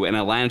to you, and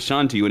it latched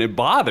onto you, and it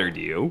bothered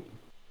you.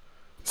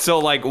 So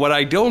like what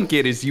I don't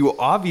get is you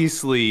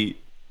obviously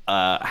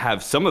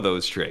have some of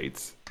those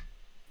traits,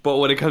 But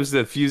when it comes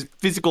to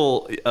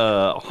physical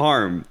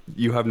harm,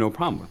 you have no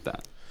problem with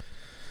that.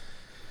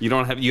 You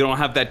don't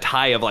have that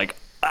tie of like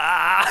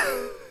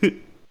ah.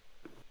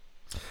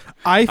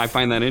 I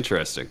find that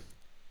interesting.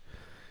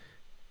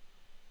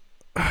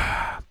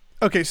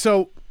 Okay,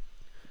 so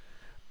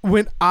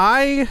when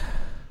I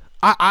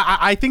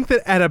think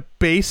that at a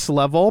base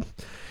level,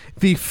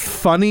 the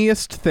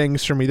funniest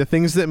things for me, the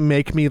things that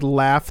make me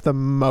laugh the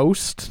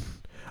most,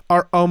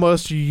 are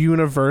almost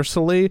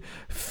universally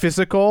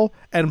physical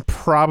and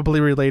probably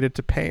related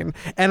to pain.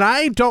 And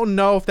I don't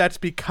know if that's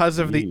because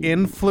of the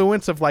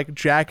influence of like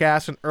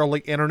Jackass and early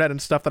internet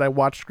and stuff that I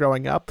watched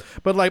growing up.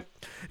 But like,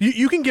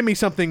 you can give me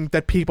something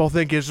that people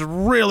think is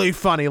really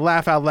funny,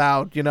 laugh out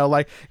loud, you know,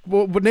 like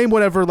name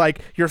whatever like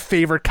your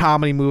favorite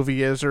comedy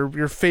movie is or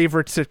your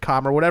favorite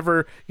sitcom or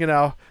whatever, you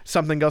know,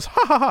 something goes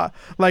ha ha ha.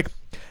 Like,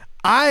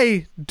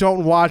 I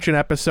don't watch an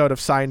episode of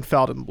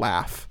Seinfeld and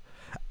laugh.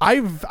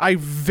 I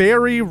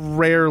very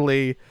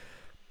rarely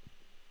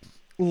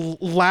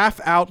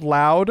laugh out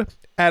loud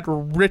at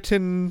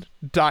written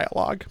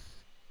dialogue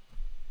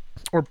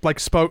or like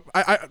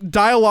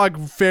dialogue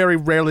very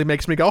rarely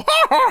makes me go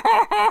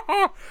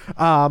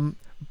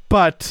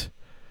but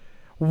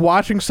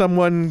watching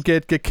someone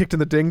get kicked in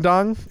the ding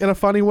dong in a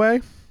funny way,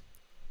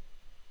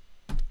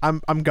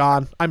 I'm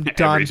gone. I'm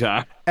done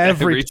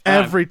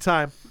every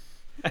time.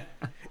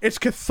 It's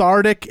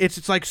cathartic.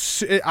 It's like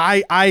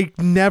I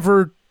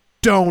never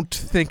don't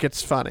think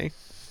it's funny.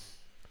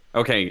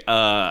 Okay,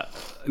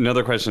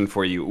 another question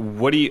for you.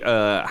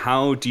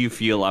 How do you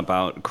feel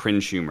about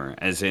cringe humor?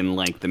 As in,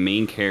 like, the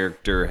main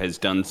character has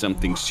done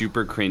something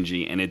super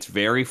cringy, and it's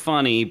very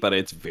funny, but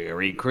it's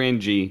very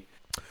cringy.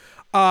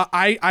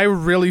 I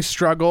really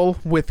struggle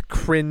with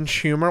cringe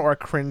humor or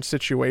cringe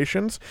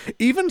situations.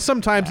 Even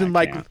sometimes in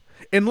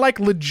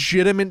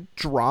legitimate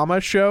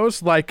drama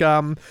shows, like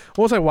what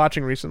was I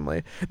watching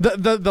recently?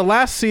 The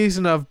last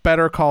season of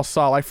Better Call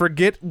Saul. I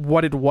forget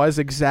what it was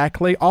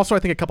exactly. Also, I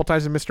think a couple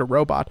times in Mr.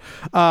 Robot.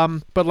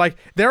 But like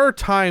there are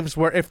times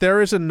where if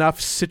there is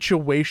enough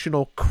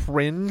situational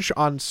cringe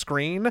on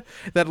screen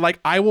that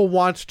like I will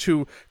want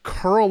to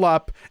curl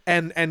up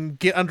and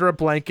get under a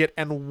blanket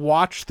and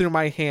watch through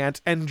my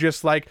hands and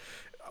just like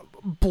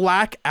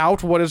black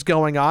out what is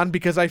going on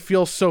because I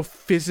feel so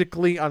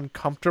physically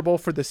uncomfortable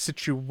for the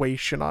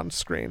situation on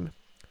screen.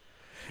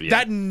 Yeah.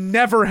 That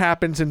never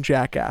happens in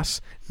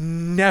Jackass.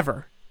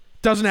 Never.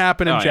 Doesn't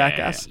happen in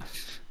Jackass.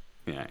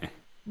 Yeah.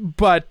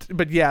 But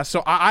yeah,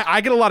 so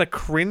I get a lot of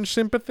cringe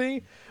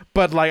sympathy,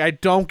 but like I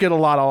don't get a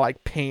lot of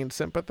like pain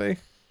sympathy.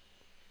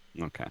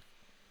 Okay.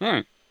 All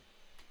right.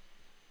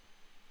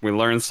 We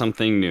learned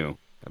something new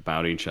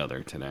about each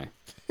other today.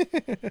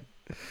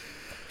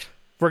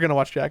 We're going to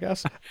watch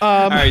Jackass.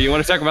 All right, you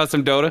want to talk about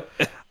some Dota?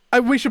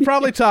 We should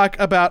probably talk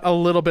about a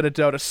little bit of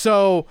Dota.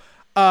 So,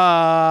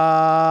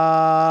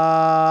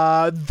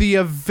 the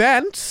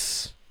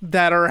events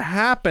that are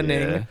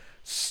happening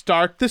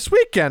start this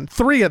weekend.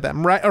 3 of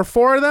them, right? Or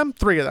 4 of them?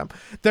 3 of them.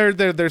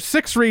 There's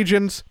 6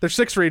 regions. There's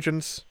 6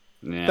 regions.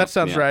 Yeah, that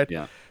sounds right.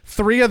 Yeah.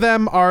 3 of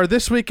them are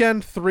this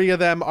weekend. 3 of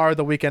them are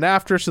the weekend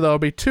after. So there'll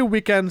be 2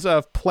 weekends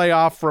of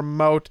playoff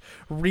remote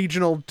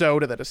regional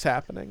Dota that is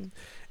happening.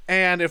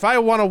 And if I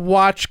want to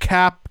watch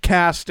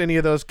cast any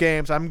of those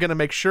games, I'm going to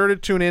make sure to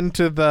tune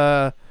into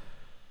the...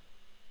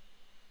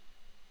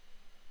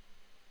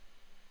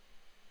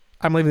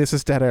 I'm leaving this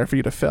as dead air for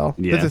you to fill.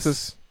 Yes. This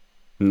is...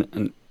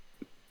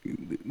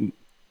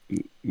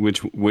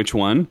 Which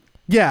one?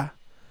 Yeah.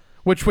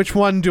 Which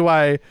one do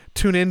I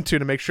tune into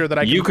to make sure that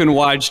I can... You can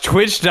watch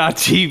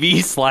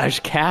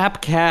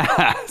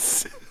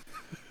twitch.tv/Capcast.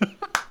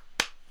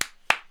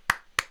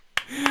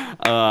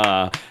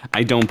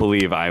 I don't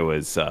believe I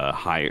was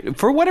hired.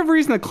 For whatever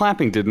reason, the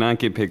clapping did not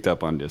get picked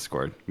up on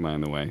Discord, by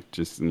the way.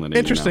 Just letting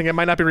Interesting. You know. It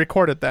might not be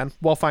recorded then.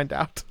 We'll find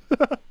out.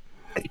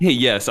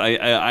 Yes,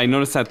 I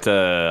noticed that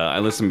I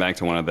listened back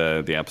to one of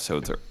the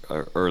episodes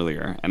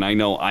earlier, and I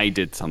know I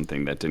did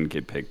something that didn't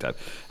get picked up.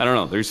 I don't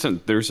know.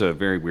 There's a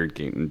very weird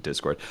game in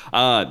Discord.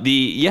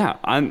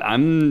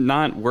 I'm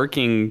not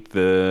working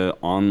the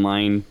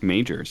online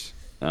majors.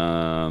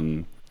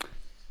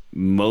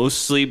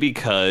 Mostly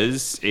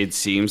because it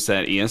seems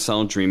that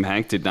ESL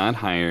DreamHack did not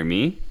hire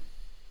me.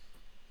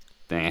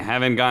 They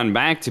haven't gotten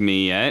back to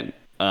me yet,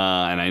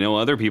 and I know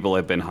other people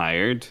have been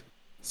hired.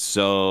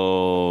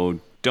 So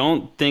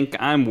don't think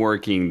I'm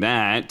working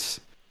that.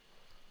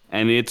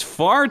 And it's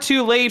far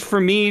too late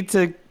for me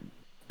to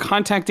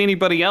contact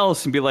anybody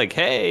else and be like,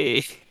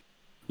 hey,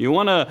 you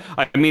want to...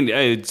 I mean,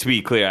 to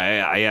be clear,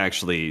 I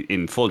actually,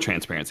 in full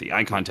transparency,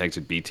 I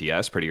contacted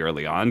BTS pretty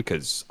early on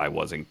because I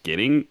wasn't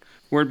getting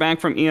word back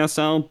from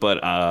ESL,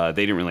 but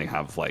they didn't really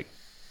have like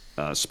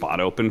a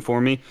spot open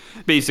for me.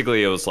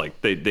 Basically, it was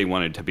like they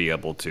wanted to be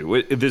able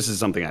to... This is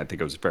something I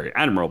think was very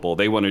admirable.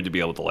 They wanted to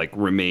be able to like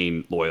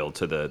remain loyal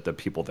to the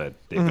people that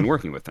they've been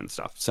working with and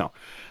stuff. So,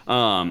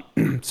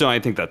 so I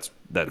think that's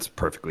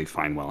perfectly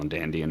fine, well and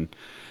dandy, and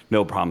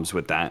no problems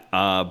with that.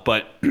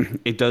 But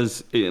it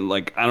does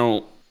I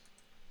don't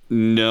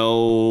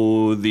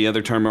know the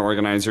other tournament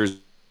organizers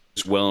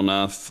well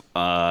enough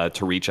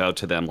to reach out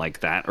to them like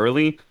that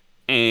early.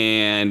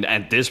 And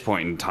at this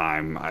point in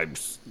time,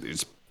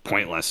 it's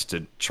pointless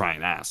to try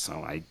and ask.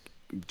 So I'm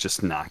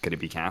just not going to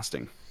be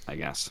casting, I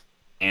guess.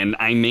 And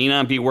I may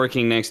not be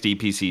working next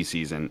DPC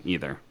season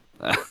either.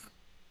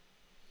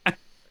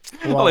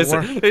 Well,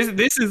 listen,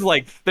 this is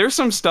like, there's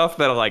some stuff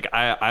that like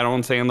I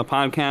don't say on the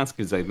podcast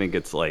because I think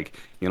it's like,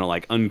 you know,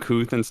 like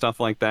uncouth and stuff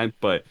like that.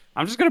 But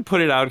I'm just gonna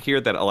put it out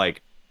here that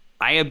like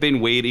I have been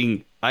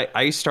waiting.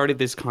 I started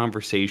this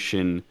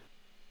conversation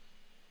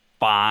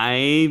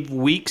 5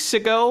 weeks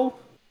ago,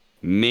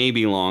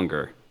 maybe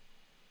longer,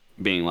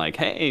 being like,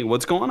 hey,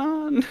 what's going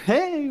on?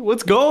 Hey,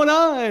 what's going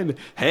on?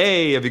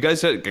 Hey, have you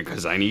guys said,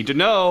 because I need to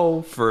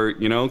know for,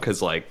 you know,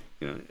 because like,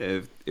 you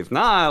know, if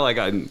not, like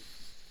I'm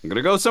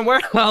gonna go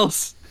somewhere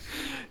else.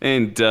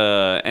 And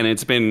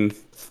it's been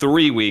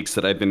 3 weeks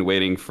that I've been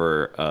waiting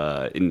for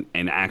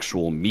an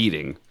actual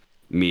meeting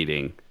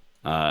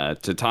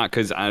to talk,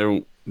 because I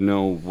don't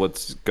know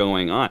what's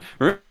going on.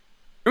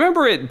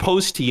 Remember at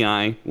post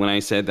TI when I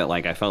said that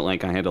like I felt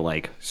like I had to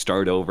like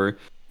start over,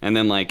 and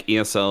then like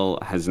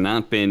ESL has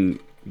not been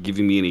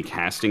giving me any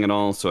casting at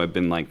all, so I've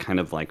been like kind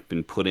of like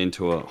been put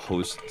into a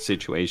host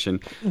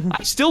situation.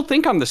 I still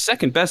think I'm the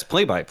second best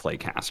play-by-play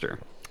caster.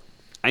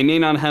 I may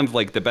not have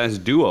like the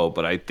best duo,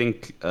 but I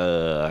think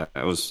I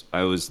was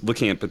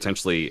looking at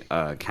potentially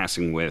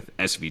casting with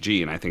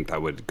SVG, and I think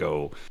that would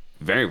go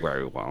very,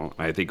 very well.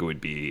 I think it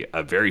would be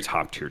a very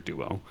top tier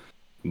duo,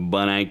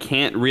 but I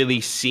can't really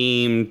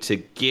seem to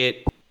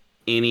get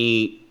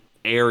any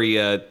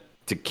area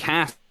to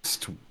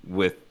cast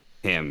with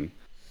him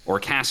or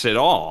cast at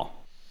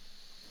all.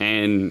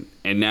 And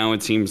now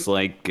it seems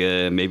like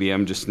maybe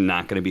I'm just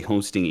not going to be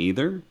hosting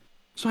either.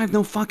 So I have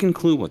no fucking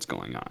clue what's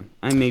going on.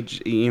 I may,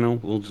 you know,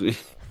 we'll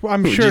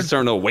just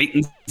start to wait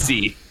and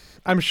see.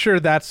 I'm sure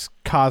that's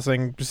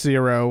causing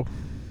zero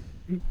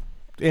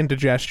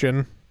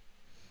indigestion.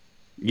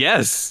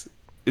 Yes,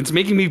 it's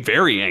making me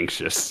very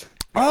anxious.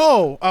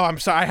 Oh, I'm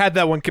sorry. I had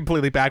that one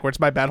completely backwards.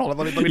 My bad. Hold on.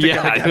 Let me take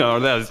that again. I know.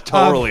 That was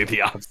totally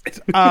the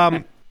opposite.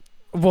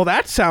 Well,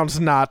 that sounds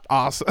not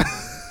awesome.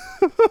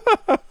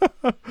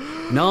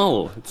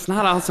 No, it's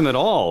not awesome at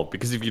all,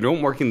 because if you're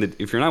not working the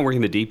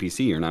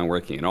DPC, you're not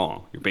working at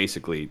all. You're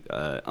basically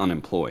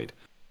unemployed.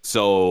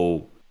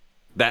 So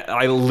that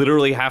I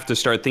literally have to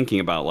start thinking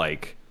about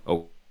like,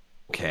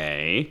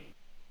 okay,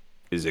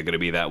 is it going to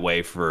be that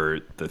way for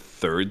the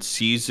third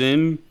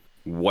season?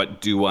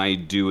 What do I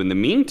do in the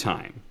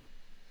meantime?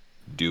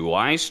 Do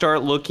I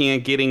start looking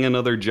at getting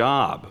another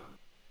job?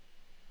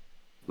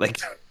 Like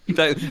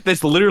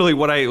that's literally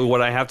what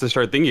I have to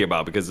start thinking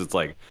about, because it's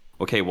like,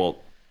 okay, well,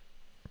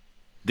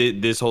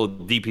 this whole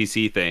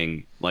DPC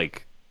thing,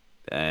 like,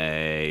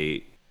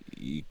 I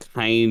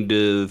kind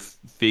of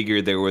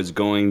figured there was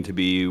going to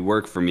be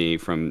work for me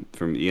from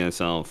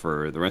ESL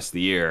for the rest of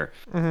the year.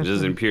 It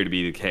doesn't appear to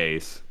be the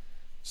case.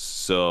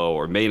 So,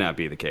 or may not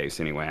be the case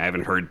anyway. I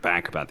haven't heard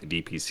back about the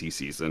DPC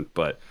season,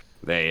 but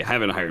they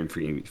haven't hired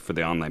me for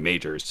the online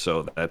majors,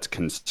 so that's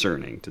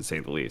concerning, to say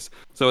the least.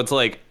 So it's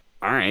like,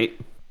 all right,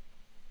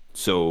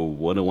 so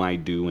what do I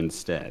do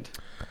instead?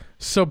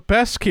 So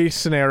best case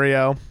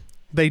scenario,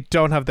 they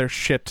don't have their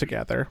shit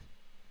together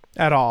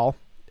at all,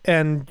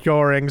 and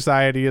your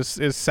anxiety is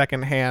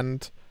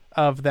secondhand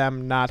of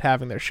them not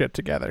having their shit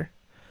together.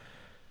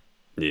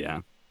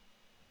 Yeah.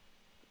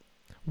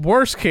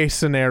 Worst case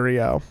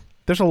scenario,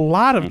 there's a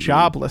lot of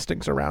job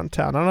listings around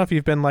town. I don't know if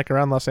you've been like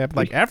around Los Angeles,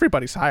 like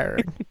everybody's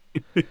hiring.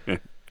 I mean,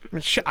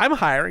 I'm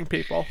hiring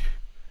people.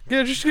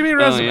 Yeah, just give me a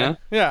resume.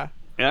 Yeah.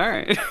 All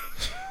right.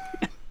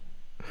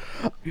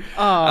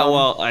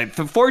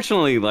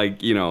 Fortunately,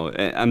 like, you know,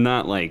 I'm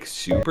not like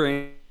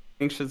super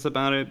anxious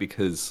about it,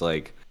 because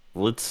like,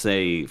 let's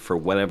say for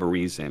whatever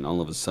reason, all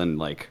of a sudden,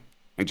 like,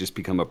 I just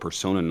become a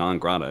persona non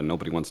grata and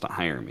nobody wants to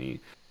hire me.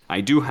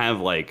 I do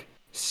have like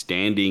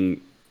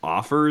standing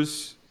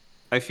offers,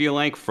 I feel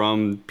like,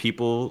 from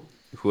people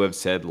who have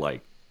said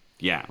like,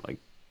 yeah, like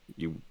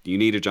you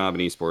need a job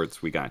in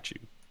esports, we got you.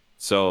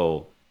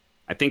 So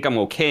I think I'm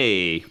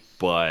okay,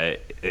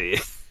 but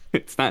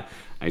it's not.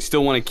 I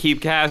still want to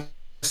keep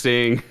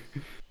casting.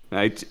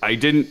 I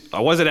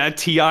wasn't at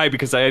TI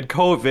because I had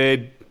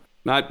COVID,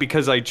 not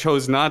because I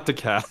chose not to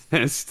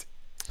cast.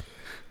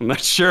 I'm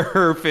not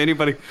sure if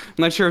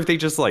they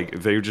just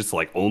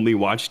only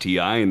watch TI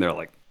and they're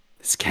like,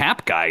 this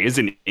Cap guy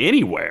isn't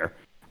anywhere.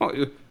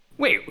 Oh,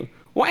 wait,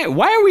 why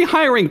are we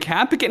hiring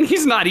Cap again?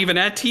 He's not even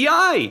at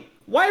TI.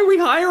 Why are we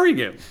hiring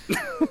him?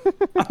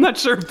 I'm not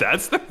sure if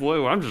that's the.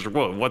 I'm just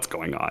what's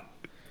going on.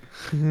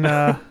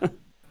 Nah.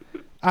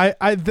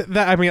 I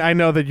mean, I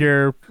know that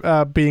you're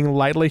being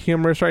lightly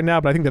humorous right now,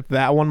 but I think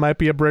that one might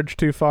be a bridge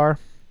too far.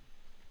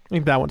 I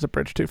think that one's a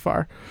bridge too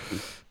far.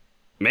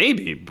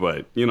 Maybe,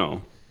 but, you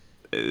know,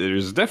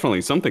 there's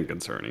definitely something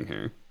concerning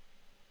here.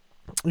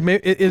 I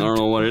don't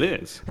know what it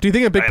is. Do you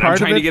think a big part of it? I'm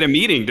trying to get a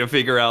meeting to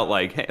figure out,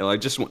 like, hey,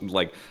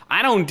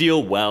 I don't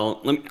deal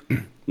well. Let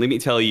me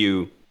tell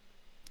you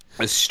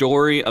a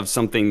story of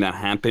something that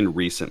happened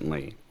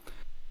recently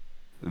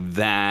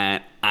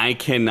that I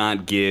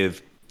cannot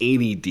give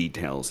any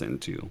details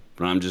into,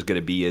 but I'm just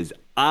gonna be as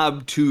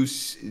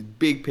obtuse.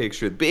 Big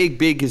picture,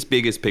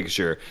 biggest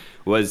picture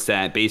was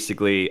that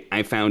basically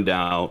I found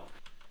out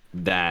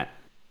that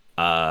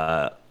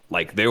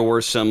like there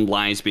were some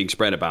lies being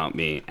spread about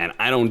me, and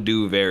I don't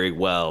do very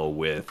well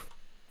with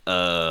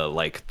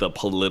like the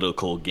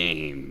political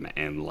game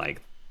and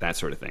like that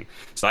sort of thing.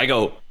 So I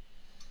go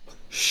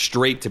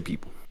straight to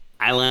people.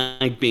 I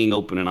like being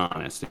open and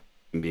honest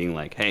and being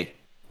like, hey,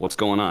 what's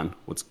going on?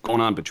 What's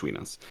going on between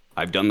us?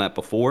 I've done that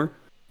before.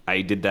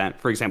 I did that.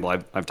 For example,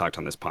 I've talked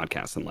on this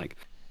podcast and like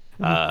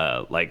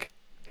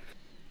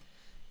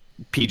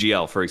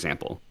PGL, for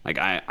example. Like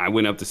I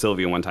went up to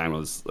Sylvia one time. I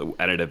was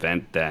at an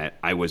event that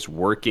I was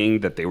working,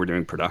 that they were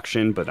doing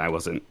production, but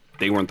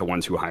they weren't the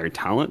ones who hired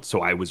talent.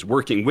 So I was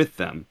working with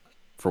them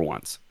for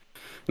once,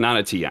 not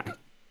a TI.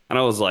 And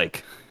I was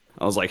like,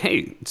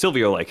 hey,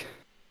 Sylvia, like,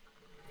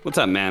 what's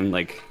up, man?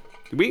 Like,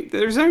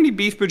 is there any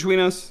beef between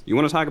us? You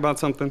want to talk about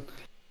something?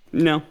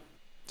 No,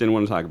 didn't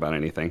want to talk about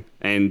anything.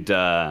 And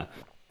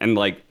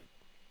like,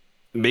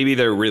 maybe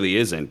there really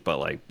isn't, but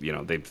like, you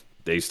know,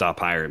 they stopped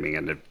hiring me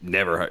and have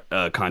never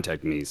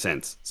contacted me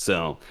since.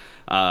 So,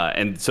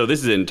 and so this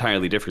is an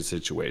entirely different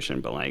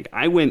situation. But like,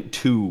 I went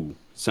to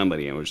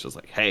somebody and was just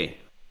like, hey,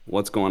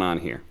 what's going on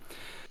here?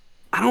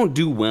 I don't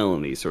do well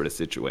in these sort of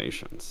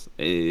situations.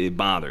 It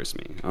bothers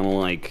me. I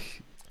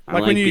like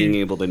being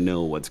able to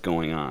know what's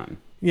going on.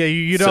 Yeah,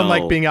 you don't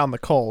like being out in the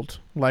cold,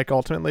 like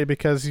ultimately,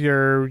 because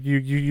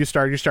you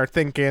start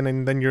thinking,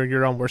 and then you're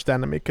your own worst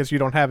enemy because you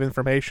don't have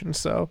information,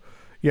 so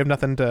you have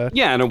nothing to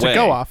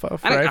go off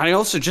of. Right? I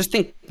also just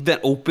think that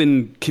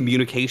open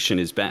communication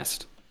is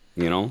best.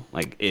 You know,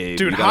 like if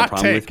Dude, you got a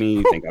problem with me,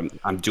 you think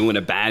I'm doing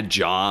a bad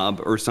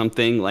job or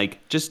something, like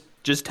just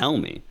tell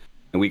me,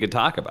 and we could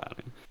talk about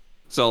it.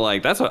 So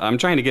like that's what I'm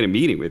trying to get a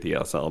meeting with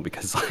ESL,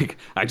 because like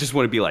I just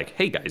want to be like,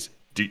 hey guys,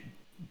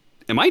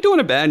 am I doing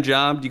a bad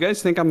job? Do you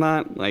guys think I'm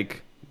not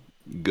like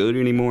good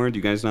anymore? Do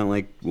you guys not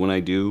like when I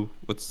do?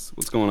 What's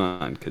going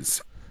on?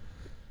 Because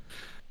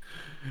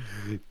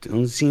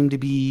doesn't seem to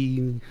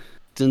be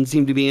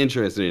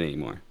interested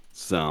anymore.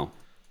 So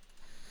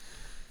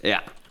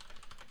yeah,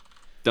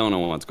 don't know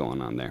what's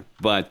going on there.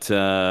 But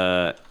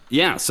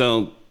yeah,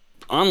 so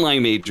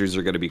online majors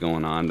are going to be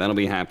going on. That'll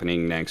be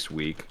happening next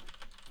week.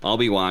 I'll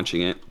be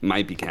watching it.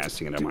 Might be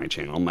casting it on my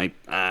channel.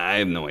 I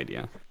have no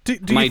idea.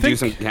 Might do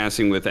some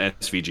casting with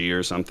SVG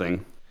or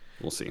something.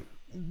 We'll see.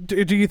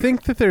 Do you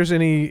think that there's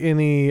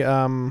any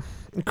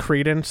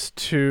credence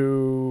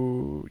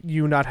to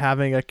you not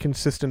having a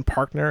consistent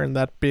partner and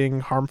that being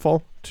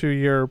harmful to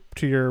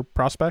your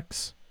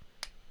prospects?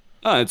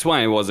 That's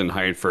why I wasn't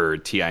hired for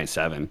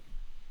TI7,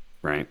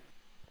 right?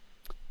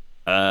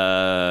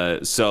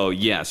 So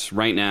yes,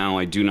 right now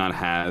I do not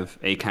have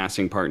a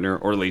casting partner,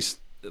 or at least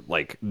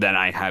like that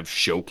I have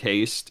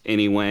showcased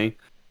anyway.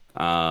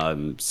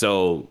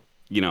 So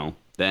you know,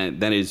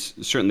 that is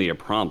certainly a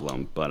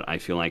problem, but I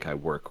feel like I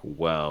work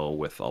well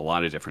with a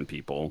lot of different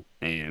people.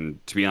 And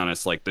to be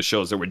honest, like the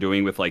shows that we're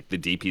doing with like the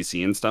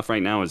DPC and stuff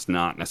right now is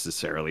not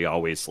necessarily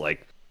always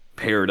like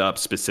paired up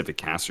specific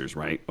casters,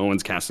 right?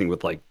 Owen's casting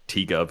with like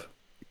T-Gov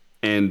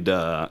and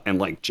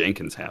like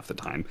Jenkins half the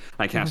time.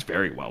 I cast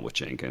very well with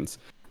Jenkins.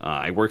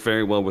 I work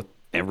very well with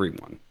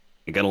everyone.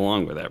 I get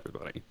along with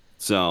everybody.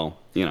 So,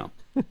 you know,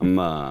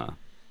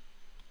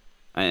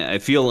 I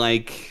feel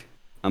like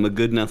I'm a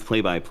good enough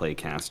play-by-play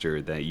caster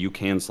that you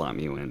can slot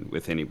me in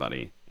with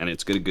anybody, and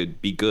it's going to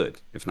be good,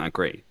 if not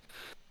great.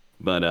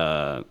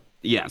 But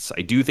yes,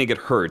 I do think it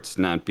hurts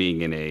not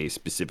being in a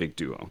specific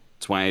duo.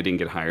 That's why I didn't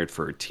get hired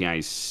for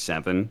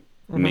TI7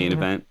 main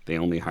event. They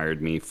only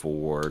hired me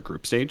for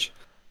group stage.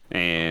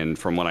 And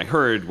from what I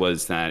heard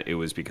was that it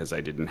was because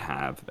I didn't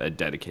have a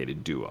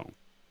dedicated duo.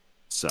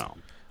 So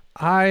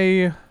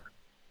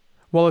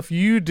well, if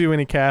you do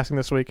any casting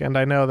this weekend,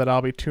 I know that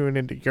I'll be tuned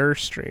into your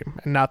stream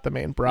and not the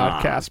main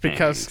broadcast,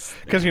 because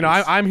you know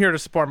I'm here to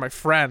support my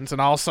friends,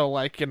 and also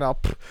like, you know,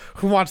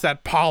 who wants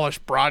that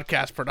polished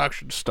broadcast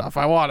production stuff?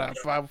 I want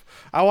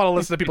to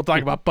listen to people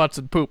talking about butts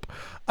and poop.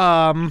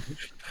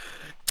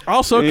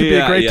 Also, it could be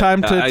a great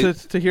time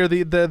to hear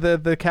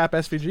the Cap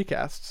SVG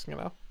casts, you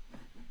know.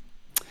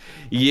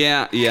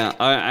 Yeah.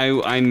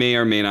 I may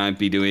or may not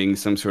be doing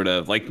some sort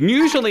of like,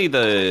 usually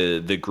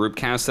the group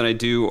casts that I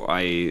do,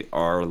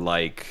 are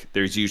like,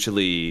 there's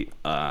usually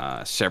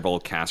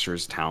several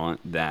casters talent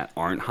that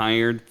aren't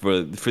hired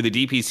for the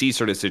DPC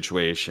sort of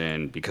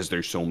situation, because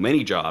there's so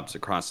many jobs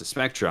across the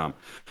spectrum.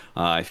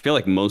 I feel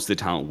like most of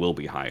the talent will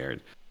be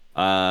hired.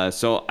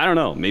 So I don't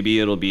know, maybe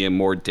it'll be a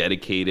more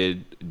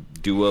dedicated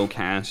duo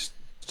cast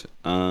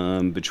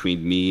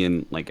between me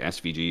and like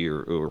SVG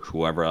or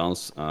whoever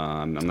else.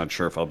 I'm not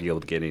sure if I'll be able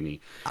to get any.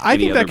 I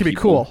think that could be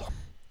cool.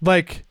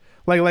 Like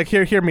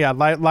hear me out.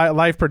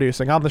 Live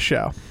producing on the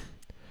show.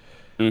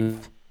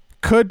 Mm-hmm.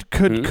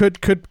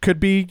 Could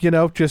be, you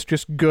know,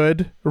 just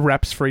good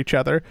reps for each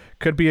other.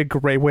 Could be a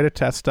great way to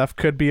test stuff.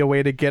 Could be a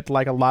way to get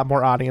like a lot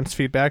more audience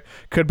feedback.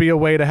 Could be a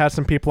way to have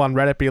some people on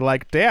Reddit be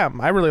like, damn,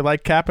 I really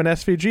like Cap and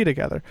SVG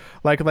together.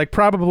 Like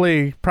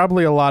probably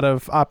a lot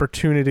of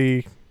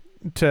opportunity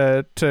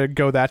to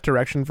go that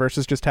direction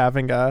versus just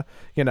having a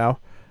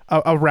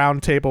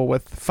round table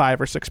with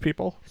 5 or 6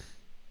 people.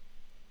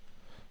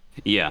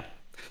 Yeah.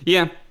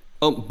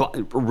 Oh, but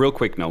real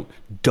quick note: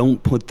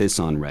 don't put this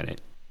on Reddit.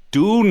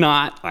 Do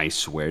not. I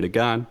swear to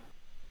God,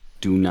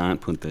 do not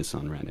put this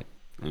on Reddit.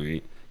 All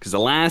right. Because the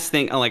last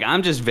thing, like,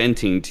 I'm just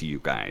venting to you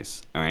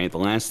guys. All right. The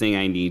last thing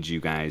I need you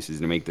guys is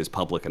to make this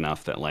public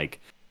enough that like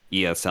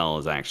ESL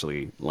is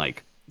actually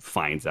like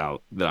finds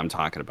out that I'm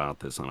talking about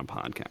this on a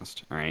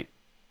podcast. All right.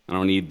 I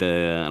don't need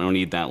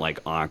that like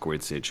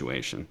awkward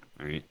situation.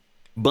 All right.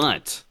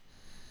 But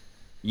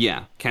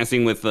yeah,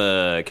 casting with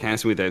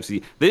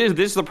FC. This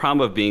is the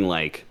problem of being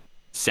like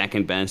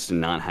second best and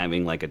not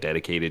having like a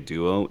dedicated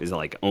duo is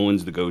like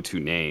Owen's the go-to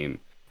name,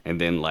 and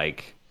then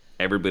like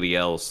everybody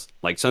else,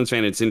 like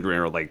Sunsfan and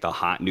Syndrome are like the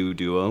hot new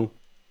duo,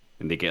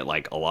 and they get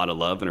like a lot of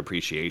love and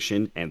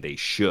appreciation, and they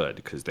should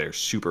because they're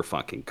super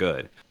fucking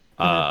good.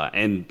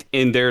 And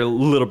they're a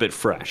little bit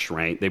fresh,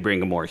 right? They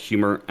bring a more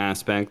humor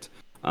aspect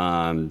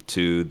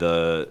to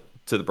the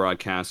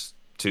broadcast,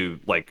 to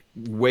like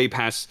way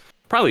past,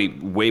 probably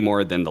way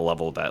more than the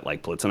level that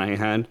like Blitz and I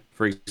had,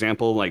 for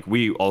example. Like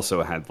we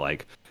also had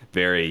like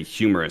very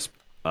humorous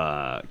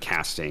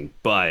casting,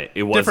 but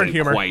it wasn't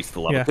quite the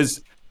level.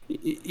 Because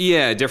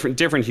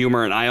different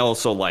humor, and I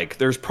also like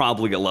there's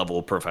probably a level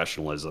of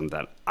professionalism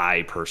that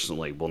I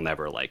personally will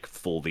never like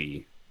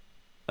fully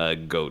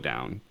go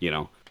down, you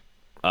know.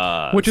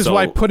 Which is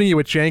why putting you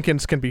with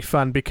Jenkins can be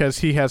fun, because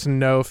he has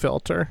no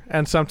filter,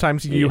 and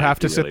sometimes you have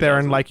to sit there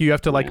and like you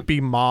have to like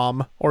be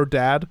mom or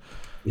dad.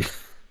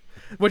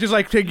 Which is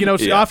like, you know,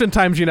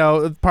 oftentimes, you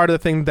know, part of the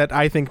thing that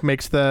I think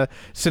makes the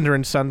Cinder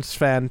and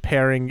Sunsfan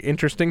pairing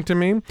interesting to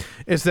me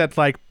is that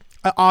like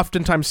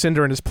oftentimes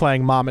Cinder is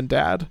playing mom and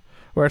dad,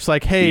 where it's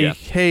like,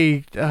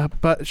 hey,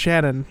 but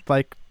Shannon,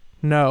 like,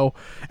 no,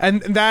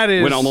 and that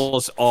is when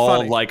almost all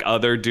funny. Like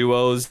other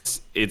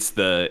duos, it's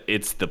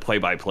the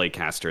play-by-play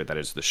caster that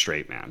is the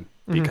straight man,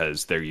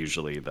 because they're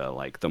usually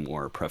the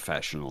more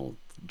professional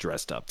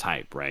dressed up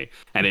type, right?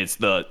 And it's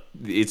the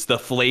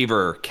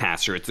flavor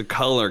caster, it's the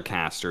color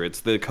caster, it's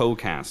the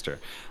co-caster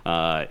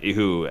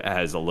who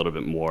has a little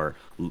bit more,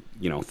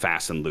 you know,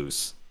 fast and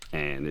loose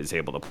and is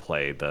able to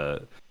play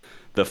the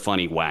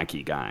funny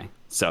wacky guy.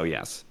 So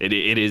yes, it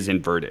is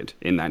inverted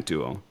in that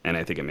duo, and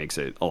I think it makes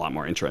it a lot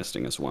more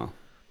interesting as well.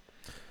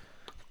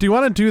 Do you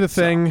want to do the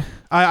thing?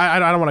 I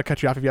don't want to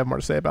cut you off if you have more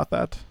to say about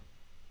that.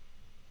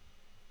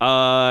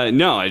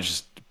 No, I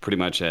just pretty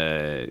much,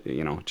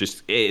 you know,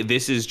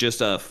 this is just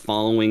a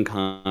following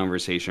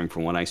conversation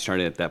from when I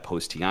started at that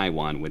post TI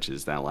one, which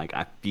is that like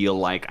I feel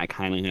like I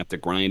kind of have to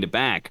grind it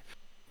back,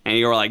 and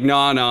you're like,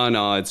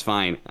 no, it's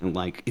fine. I'm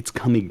like, it's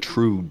coming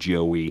true,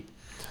 Joey.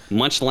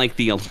 Much like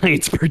the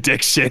Alliance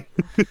prediction.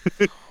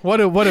 What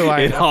do I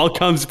It know? all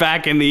comes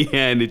back in the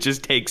end. It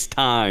just takes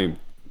time.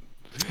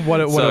 What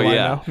do I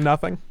know?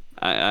 Nothing.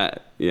 I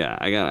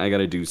got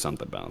to do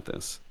something about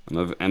this.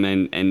 I'm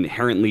an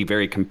inherently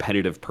very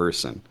competitive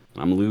person.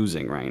 I'm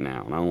losing right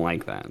now, and I don't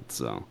like that.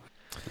 So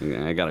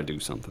I got to do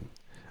something.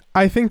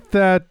 I think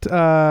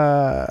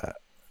that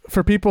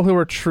for people who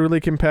are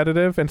truly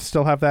competitive and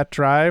still have that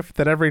drive,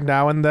 that every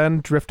now and then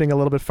drifting a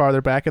little bit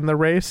farther back in the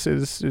race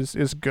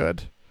is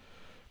good.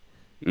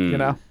 You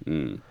know,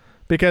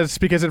 because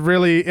it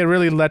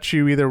really lets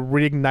you either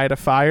reignite a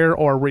fire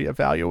or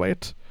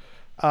reevaluate.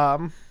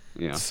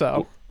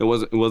 So it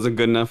wasn't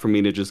good enough for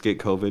me to just get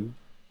COVID,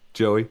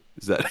 Joey.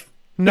 Is that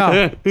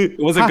no? It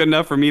wasn't good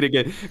enough for me to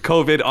get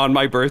COVID on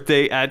my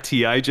birthday at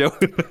TI, Joe.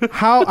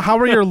 How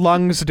are your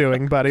lungs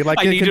doing, buddy? Like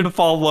I needed to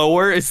fall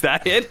lower. Is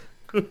that it?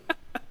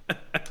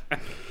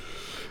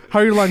 How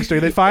are your lungs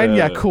doing? They fine?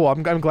 Yeah, cool.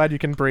 I'm glad you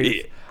can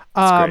breathe.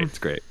 It's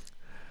great.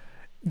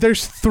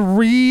 There's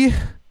 3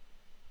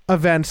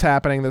 events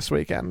happening this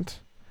weekend.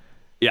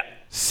 Yeah.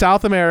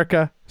 South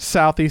America,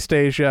 Southeast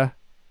Asia,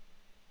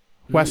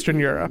 Western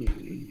Europe.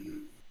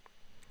 You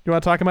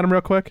want to talk about them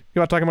real quick?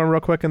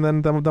 And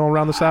then we'll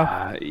round this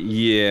out?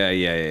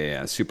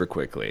 Yeah. Super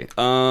quickly.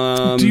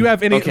 Do you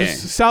have any... Okay,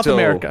 South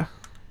America.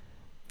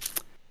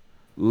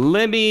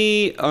 Let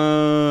me...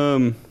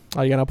 Oh,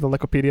 you gotta open the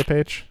Wikipedia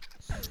page?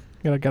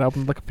 You gotta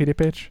open the Wikipedia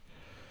page?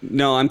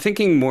 No, I'm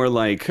thinking more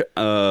like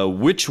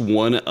which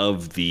one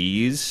of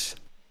these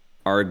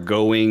are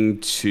going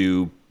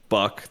to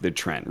buck the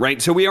trend, right?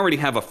 So we already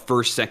have a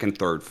first, second,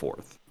 third,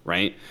 fourth,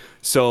 right?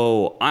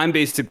 So I'm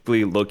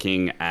basically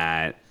looking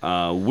at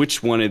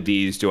which one of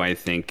these do I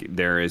think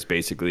there is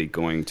basically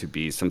going to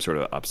be some sort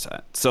of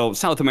upset. So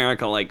South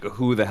America, like,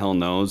 who the hell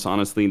knows?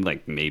 Honestly,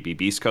 like, maybe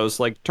Beast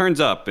Coast like turns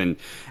up and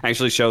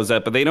actually shows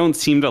up, but they don't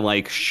seem to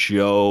like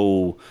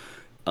show.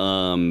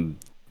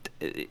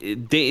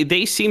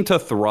 They seem to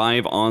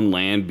thrive on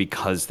land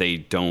because they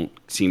don't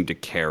seem to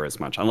care as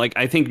much.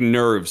 I think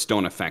nerves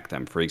don't affect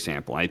them, for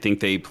example. I think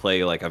they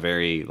play like a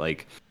very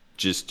like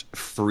just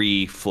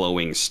free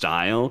flowing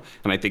style,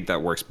 and I think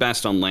that works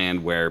best on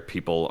land where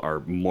people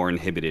are more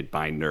inhibited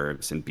by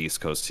nerves, and Beast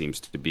Coast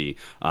seems to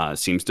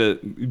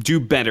do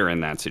better in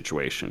that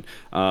situation.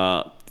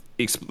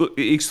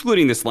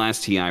 excluding this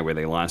last TI where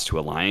they lost to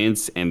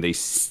Alliance, and they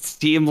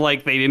seemed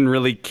like they didn't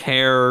really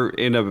care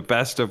in a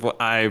best of.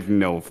 I have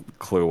no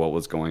clue what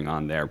was going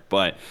on there,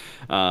 but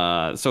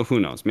so who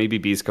knows? Maybe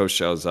Beast Coast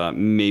shows up,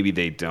 maybe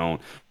they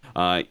don't.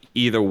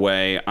 Either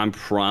way, I'm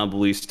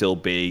probably still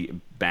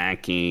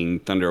backing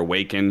Thunder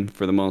Awaken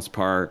for the most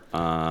part.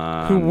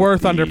 Who were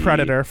Thunder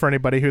Predator, for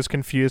anybody who's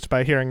confused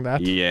by hearing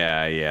that.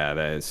 Yeah,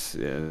 that's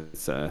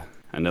it's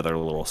another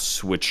little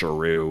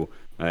switcheroo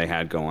they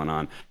had going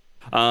on.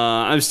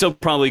 I'm still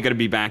probably going to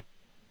be back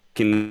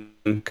in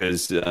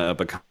because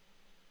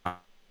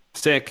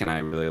sick, and I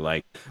really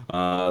like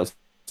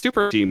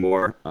Super G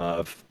more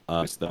of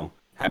though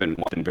haven't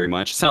watched very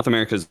much. South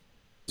America's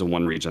the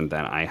one region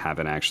that I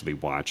haven't actually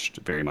watched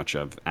very much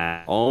of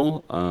at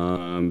all.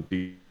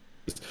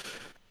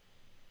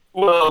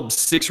 Well,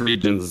 6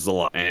 regions is a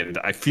lot, and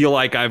I feel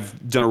like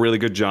I've done a really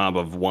good job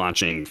of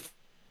watching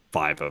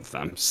 5 of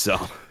them. So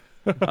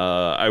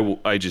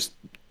I just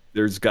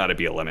there's got to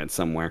be a limit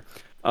somewhere.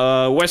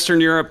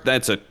 Western Europe,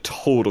 that's a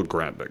total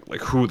grab.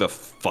 Like, who the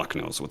fuck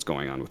knows what's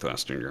going on with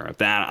Western Europe?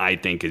 That, I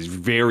think, is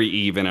very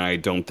even, and I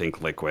don't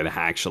think Liquid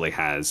actually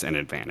has an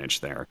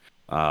advantage there.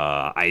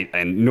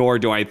 Nor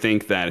do I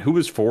think that... Who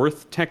was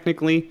 4th,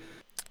 technically?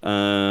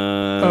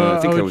 I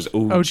think that was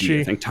OG.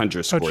 I think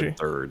Tundra scored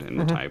 3rd in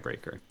the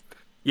tiebreaker.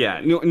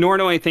 Yeah, nor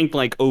do I think,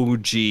 like,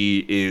 OG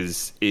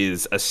is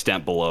a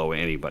step below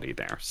anybody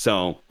there.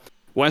 So,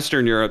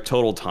 Western Europe,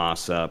 total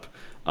toss-up.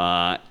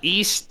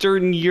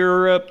 Eastern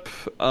Europe,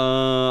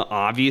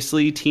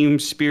 obviously Team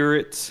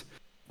Spirit,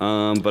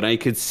 but I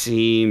could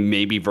see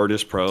maybe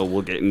Virtus Pro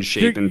will get in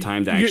shape in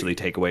time to actually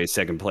take away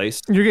 2nd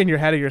place. You're getting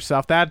ahead of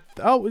yourself.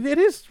 It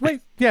is right.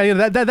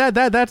 Yeah,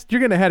 that's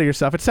you're getting ahead of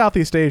yourself. It's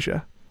Southeast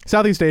Asia.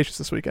 Southeast Asia's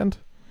this weekend.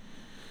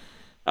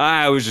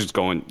 I was just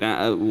going,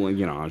 I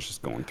was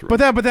just going through.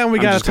 But then we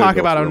got to talk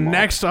about them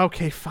next.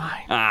 Okay,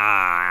 fine.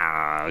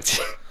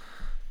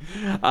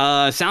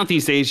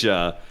 Southeast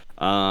Asia.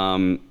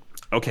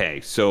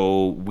 Okay,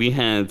 so we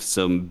have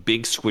some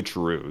big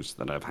switcheroos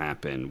that have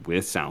happened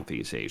with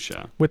Southeast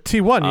Asia. With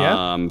T1,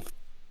 yeah?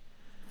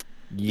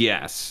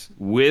 Yes,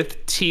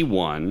 with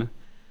T1.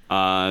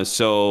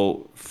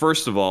 So,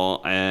 first of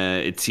all,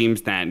 it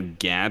seems that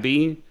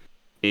Gabby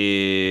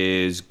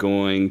is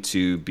going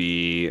to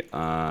be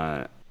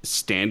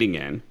standing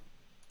in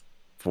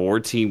for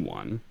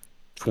T1.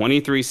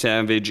 23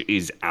 Savage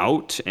is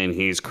out, and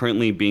he's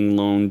currently being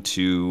loaned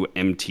to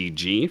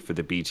MTG for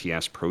the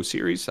BTS Pro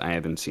Series. I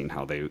haven't seen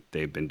how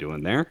they've been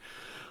doing there.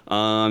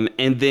 And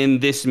then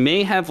this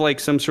may have like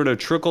some sort of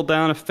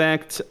trickle-down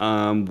effect,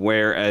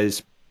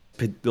 whereas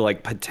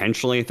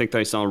potentially, I think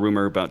I saw a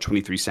rumor about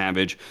 23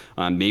 Savage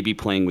maybe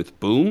playing with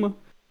Boom.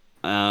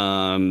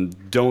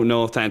 Don't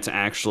know if that's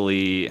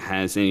actually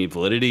has any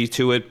validity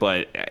to it,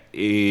 but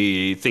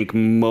I think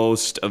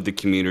most of the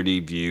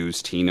community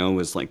views Tino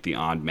as like the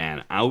odd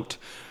man out.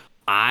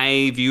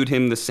 I viewed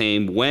him the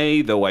same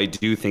way, though I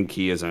do think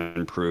he has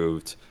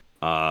improved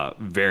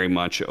very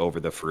much over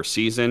the first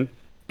season.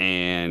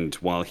 And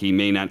while he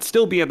may not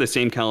still be at the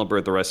same caliber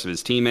as the rest of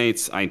his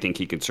teammates, I think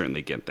he can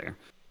certainly get there,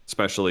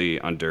 especially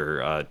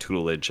under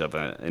tutelage of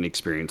an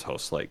experienced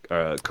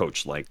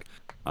coach like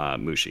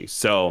Mushi.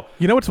 So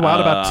you know what's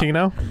wild about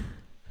Tino?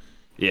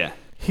 Yeah,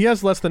 he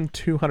has less than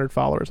 200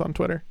 followers on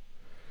Twitter.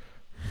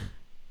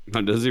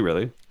 Oh, does he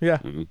really? Yeah.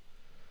 Mm-hmm.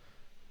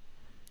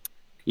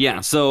 Yeah.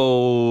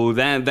 So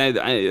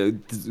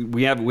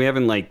we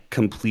haven't like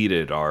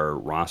completed our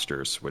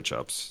roster switch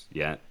ups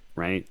yet,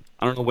 right?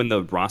 I don't know when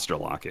the roster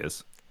lock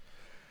is.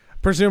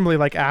 Presumably,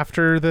 like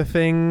after the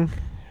thing,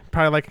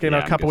 probably like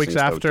a couple weeks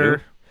after.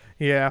 So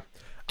yeah.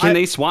 Can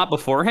they swap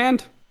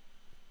beforehand?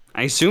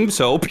 I assume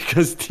so,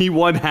 because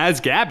T1 has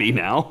Gabby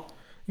now.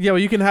 Yeah, well,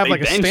 you can have like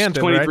a stand-in,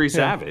 23 right?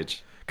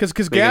 Savage. Because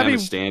Gabby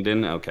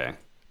stand-in. Okay.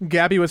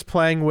 Gabby was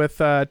playing with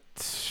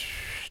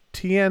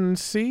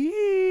TNC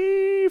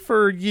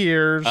for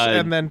years,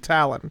 and then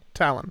Talon.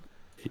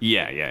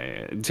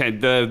 Yeah.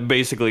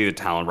 Basically, the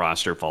Talon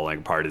roster falling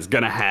apart is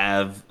going to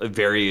have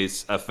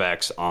various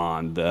effects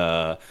on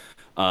the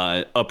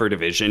upper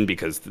division,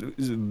 because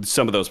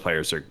some of those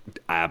players are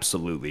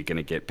absolutely going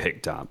to get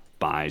picked up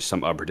by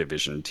some upper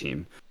division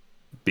team,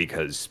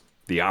 because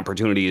the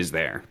opportunity is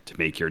there to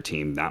make your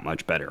team that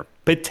much better.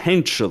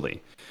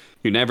 Potentially.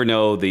 You never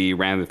know the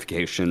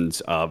ramifications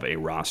of a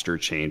roster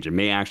change. It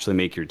may actually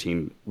make your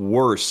team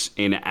worse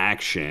in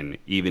action,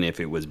 even if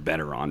it was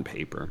better on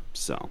paper.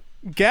 So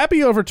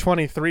Gabby over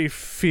 23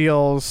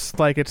 feels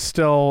like it's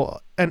still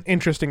an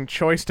interesting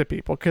choice to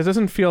people, because it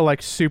doesn't feel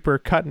like super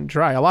cut and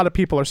dry. A lot of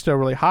people are still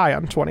really high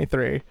on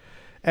 23.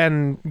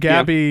 And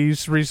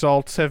Gabby's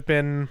results have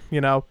been,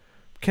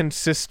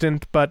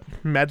 consistent but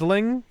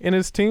middling in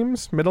his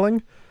teams.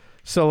 Middling.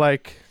 So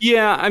like,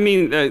 yeah, I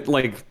mean,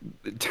 the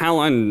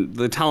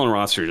Talon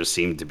roster just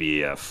seemed to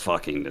be a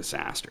fucking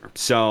disaster.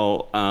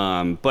 So,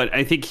 but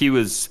I think he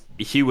was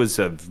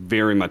a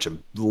very much a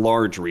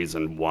large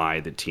reason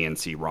why the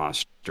TNC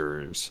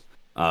rosters,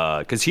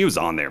 because he was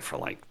on there for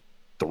like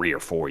 3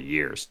 or 4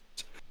 years.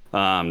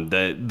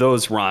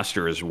 Those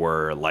rosters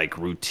were like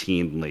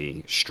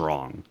routinely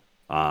strong.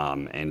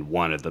 and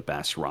one of the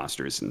best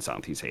rosters in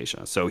Southeast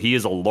Asia. So he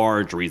is a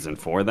large reason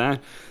for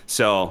that.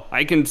 So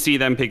I can see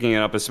them picking it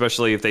up,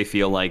 especially if they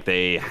feel like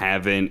they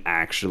haven't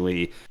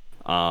actually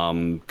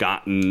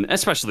gotten,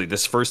 especially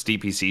this first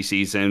DPC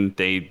season,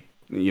 they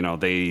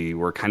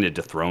were kind of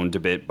dethroned a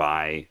bit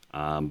by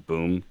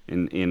Boom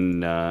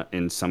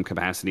in some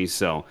capacity.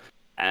 So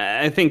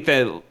I think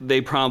that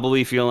they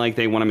probably feel like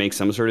they want to make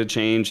some sort of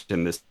change,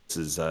 and this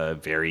is a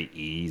very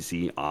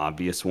easy,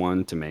 obvious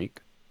one to make.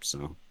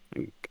 So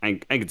I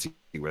can see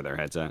where their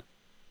head's at.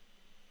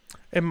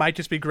 It might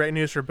just be great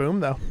news for Boom,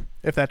 though,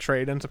 if that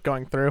trade ends up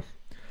going through.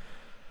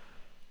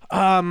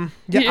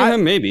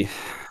 Maybe.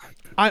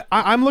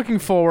 I'm looking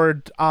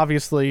forward,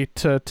 obviously,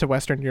 to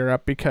Western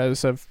Europe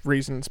because of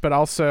reasons, but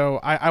also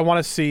I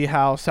want to see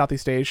how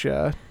Southeast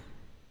Asia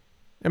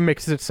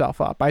mixes itself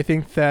up. I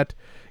think that,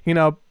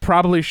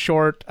 probably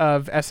short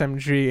of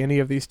SMG, any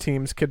of these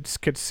teams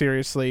could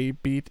seriously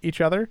beat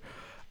each other,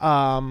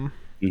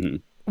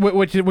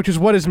 which is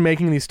what is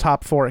making these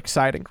top four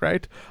exciting,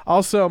 right?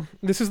 Also,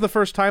 this is the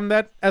first time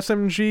that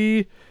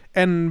SMG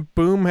and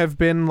Boom have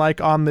been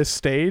like on this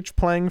stage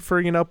playing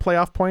for,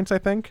 playoff points, I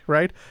think,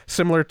 right?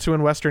 Similar to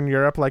in Western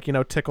Europe, like,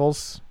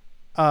 Tickles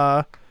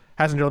hasn't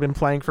really been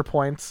playing for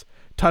points.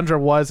 Tundra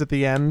was at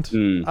the end.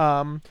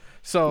 I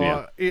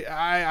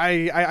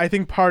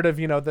think part of,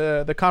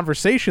 the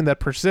conversation that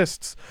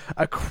persists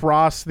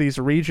across these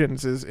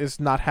regions is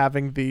not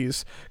having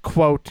these,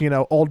 quote,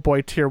 old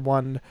boy tier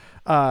 1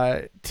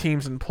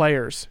 teams and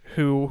players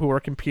who are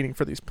competing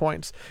for these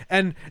points.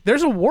 And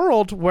there's a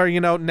world where,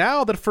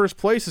 now that first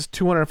place is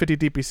 250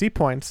 DPC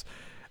points,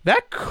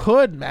 that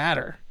could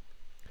matter.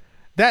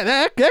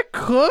 That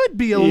could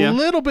be a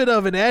little bit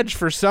of an edge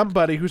for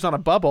somebody who's on a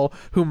bubble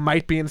who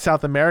might be in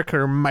South America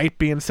or might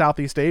be in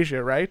Southeast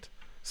Asia, right?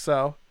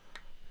 So,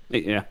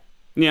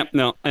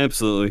 no,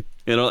 absolutely.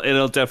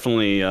 It'll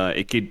definitely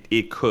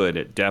it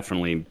could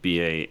definitely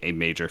be a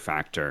major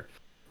factor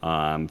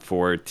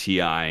for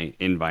TI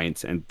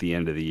invites at the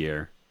end of the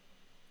year.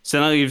 So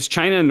now leaves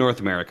China and North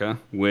America,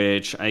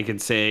 which I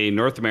could say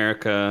North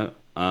America.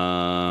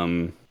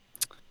 I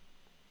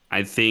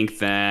think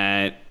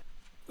that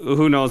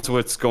who knows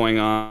what's going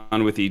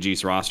on with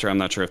EG's roster. I'm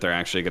not sure if they're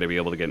actually going to be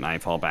able to get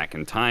Nightfall back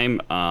in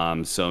time.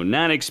 So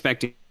not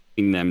expecting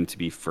them to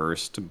be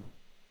first,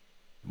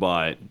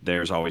 but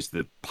there's always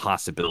the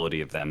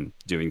possibility of them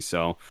doing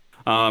so.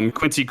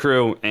 Quincy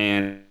Crew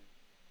and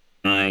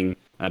a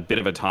bit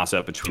of a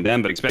toss-up between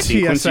them, but expecting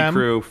TSM. Quincy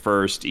Crew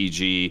first,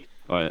 EG,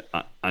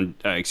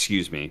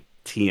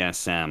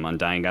 TSM.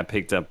 Undying got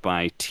picked up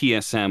by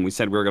TSM. We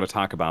said we were going to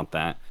talk about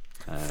that.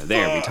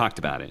 We talked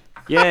about it.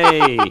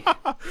 Yay!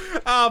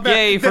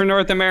 Yay for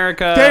North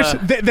America.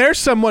 There's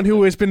someone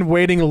who has been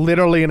waiting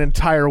literally an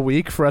entire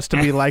week for us to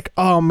be like,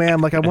 oh man,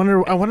 like I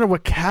wonder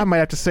what Cab might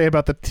have to say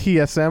about the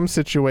TSM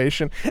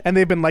situation, and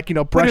they've been like,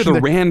 brushing what are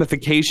the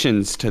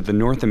ramifications to the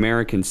North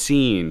American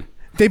scene.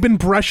 They've been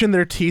brushing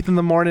their teeth in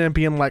the morning and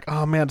being like,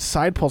 oh man,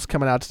 Sidepulse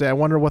coming out today. I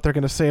wonder what they're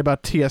going to say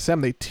about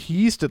TSM. They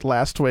teased it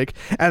last week,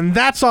 and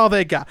that's all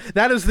they got.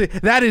 That is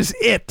it.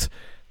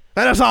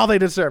 That is all they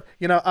deserve.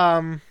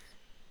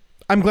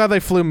 I'm glad they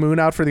flew Moon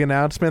out for the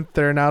announcement.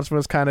 Their announcement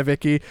was kind of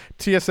icky.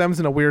 TSM's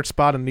in a weird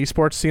spot in the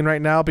esports scene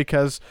right now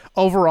because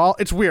overall,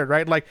 it's weird,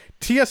 right? Like,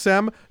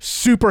 TSM,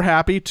 super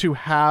happy to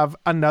have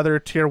another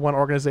tier 1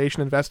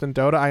 organization invest in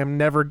Dota. I am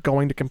never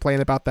going to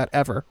complain about that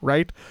ever,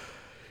 right?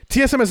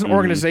 TSM as an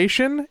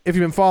organization, if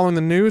you've been following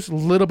the news, a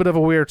little bit of a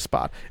weird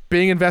spot.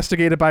 Being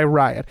investigated by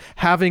Riot,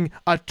 having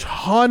a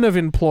ton of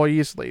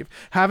employees leave,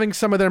 having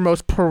some of their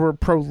most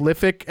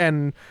prolific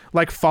and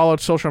followed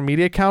social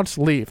media accounts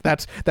leave.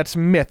 That's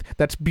Myth,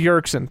 that's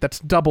Bjergsen,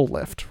 that's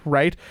Doublelift,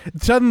 right?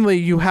 Suddenly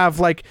you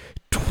have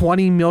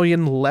 20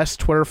 million less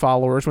Twitter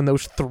followers when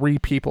those 3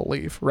 people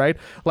leave, right?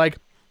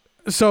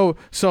 So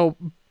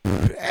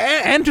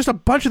and just a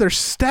bunch of their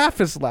staff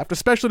is left,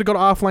 especially to go to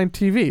offline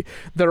TV.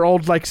 Their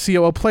old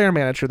COO player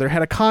manager, their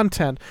head of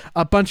content,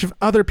 a bunch of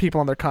other people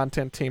on their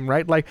content team,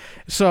 right?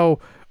 So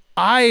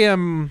I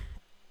am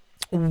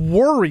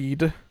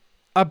worried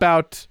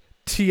about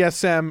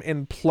TSM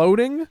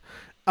imploding.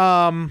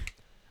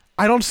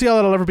 I don't see how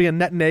that'll ever be a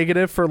net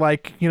negative for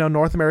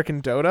North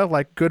American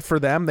Dota. Good for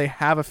them. They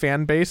have a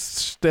fan base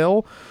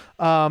still.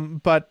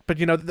 But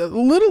the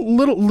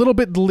little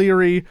bit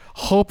leery,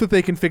 hope that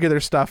they can figure their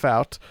stuff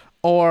out,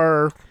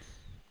 or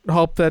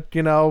hope that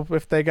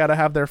if they got to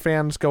have their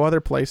fans go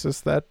other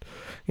places, that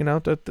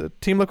the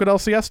Team Liquid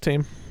LCS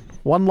team,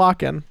 one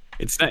lock-in.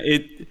 It's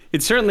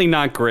certainly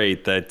not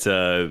great that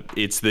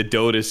it's the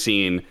Dota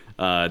scene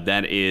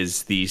that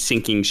is the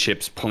sinking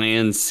ship's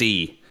plan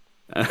C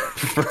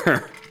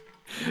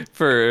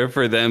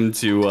for them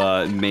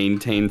to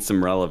maintain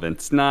some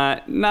relevance.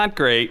 Not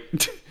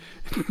great.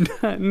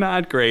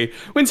 Not great.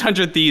 When's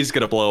 100 Thieves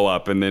gonna blow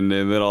up and then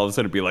all of a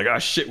sudden be like, oh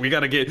shit, we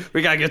gotta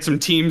get some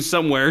teams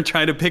somewhere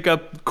trying to pick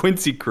up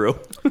Quincy Crew?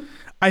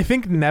 I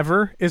think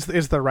never is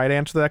the right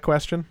answer to that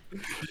question.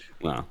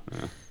 Well,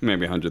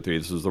 maybe 100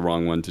 Thieves was the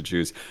wrong one to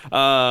choose.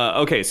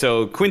 Okay,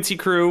 so Quincy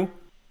Crew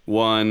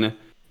won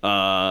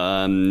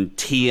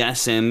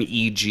TSM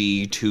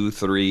EG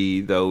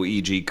 2-3, though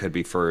EG could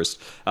be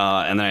first.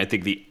 And then I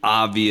think the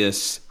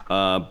obvious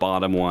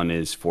bottom one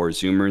is for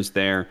Zoomers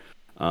there.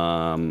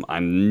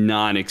 I'm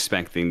not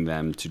expecting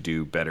them to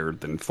do better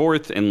than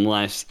fourth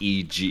unless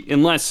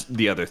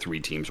the other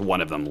three teams,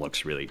 one of them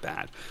looks really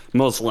bad.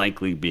 Most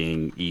likely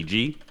being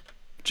EG,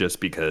 just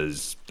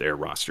because their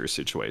roster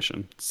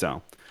situation.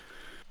 So,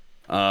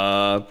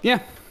 yeah.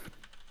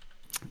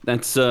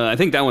 That's I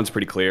think that one's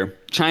pretty clear.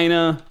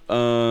 China,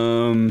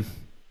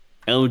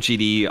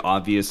 LGD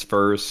obvious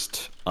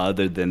first.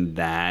 Other than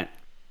that,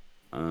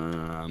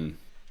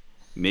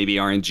 maybe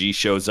RNG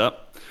shows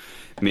up.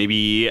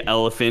 Maybe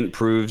Elephant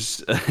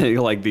proves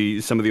like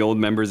some of the old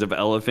members of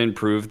Elephant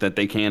prove that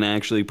they can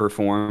actually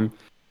perform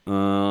in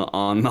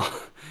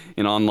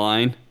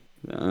online,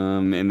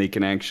 and they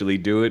can actually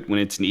do it when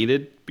it's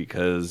needed.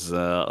 Because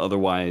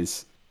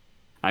otherwise,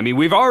 I mean,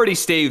 we've already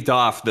staved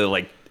off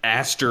the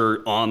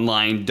Aster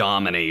online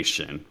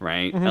domination,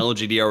 right? Mm-hmm.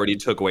 LGD already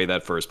took away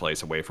that first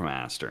place away from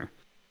Aster.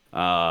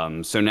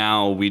 So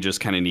now we just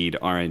kind of need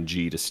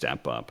RNG to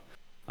step up.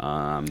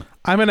 I'm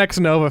an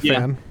ex-Nova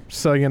fan,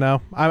 so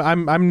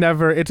I'm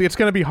never. It's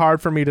going to be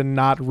hard for me to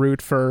not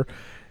root for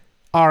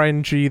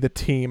RNG, the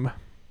team.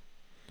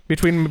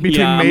 Between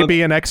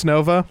maybe and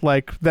ex-Nova,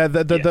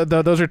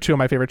 those are two of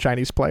my favorite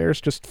Chinese players.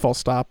 Just full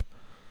stop.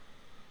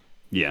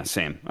 Yeah,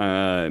 same.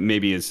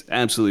 Maybe is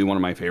absolutely one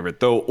of my favorite,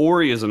 though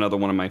Ori is another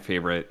one of my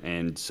favorite,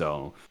 and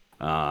so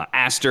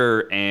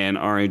Aster and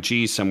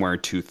RNG somewhere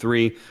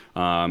 2-3.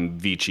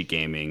 Vici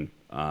Gaming,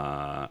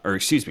 or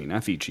excuse me,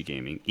 not Vici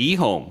Gaming.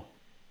 eHome.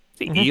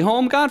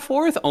 eHome got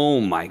fourth.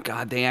 Oh my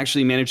God, they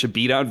actually managed to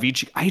beat out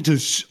Vici.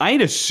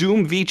 I'd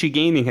assumed Vici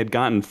Gaming had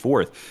gotten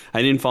fourth.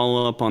 I didn't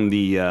follow up on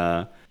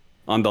the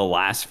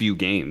last few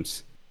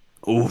games.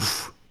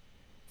 Oof,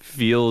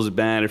 feels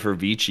bad for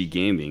Vici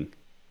Gaming.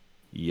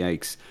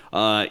 Yikes.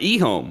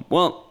 eHome.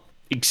 Well,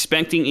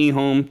 expecting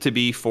eHome to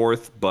be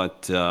fourth,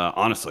 but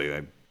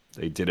honestly,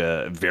 they did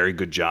a very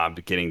good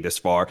job getting this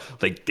far.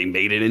 Like, they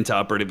made it into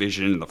upper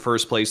division in the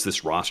first place.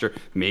 This roster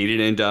made it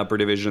into upper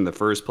division in the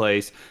first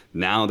place.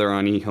 Now they're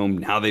on eHome.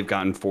 Now they've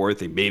gotten fourth.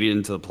 They made it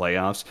into the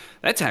playoffs.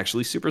 That's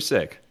actually super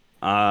sick.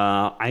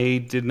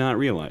 I did not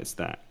realize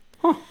that.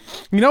 Huh.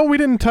 We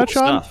didn't touch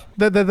on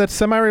that's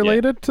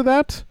semi-related to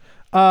that.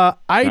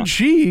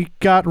 IG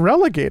got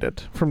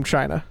relegated from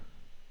China.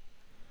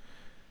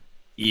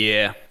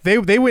 Yeah, they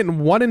went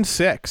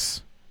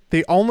 1-6.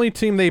 The only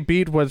team they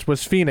beat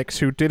was Phoenix,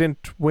 who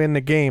didn't win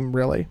the game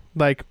really.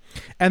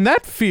 And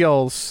that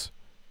feels,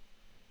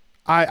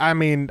 I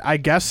mean, I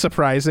guess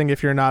surprising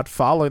if you're not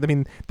following. I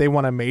mean, they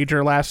won a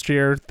major last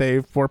year.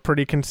 They were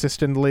pretty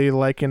consistently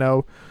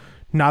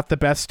not the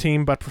best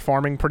team, but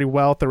performing pretty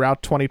well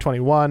throughout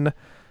 2021.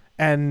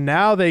 And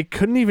now they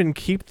couldn't even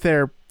keep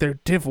their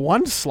Div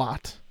 1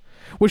 slot,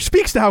 which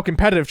speaks to how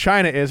competitive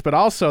China is, but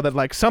also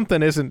that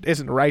something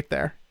isn't right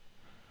there.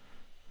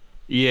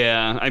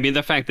 Yeah, I mean,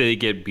 the fact that they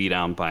get beat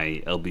out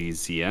by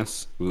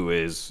LBZS,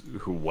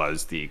 who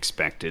was the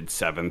expected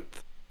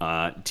seventh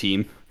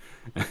team.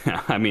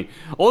 I mean,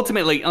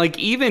 ultimately,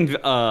 even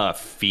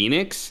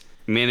Phoenix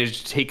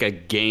managed to take a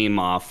game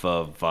off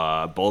of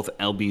both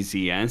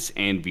LBZS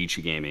and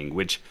Vici Gaming,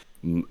 which,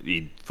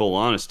 in full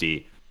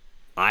honesty,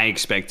 I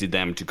expected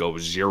them to go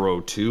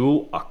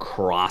 0-2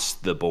 across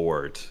the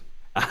board.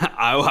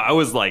 I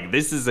was like,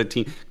 this is a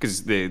team,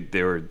 because they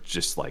were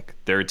just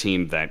they're a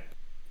team that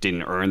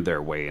didn't earn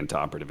their way into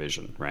upper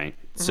division, right?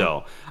 Mm-hmm.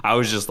 So I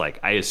was just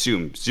I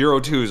assumed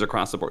 0-2s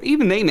across the board.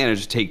 Even they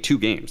managed to take 2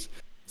 games.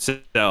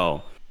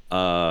 So,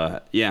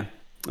 yeah,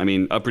 I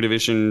mean, upper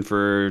division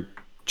for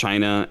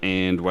China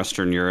and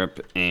Western Europe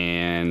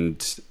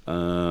and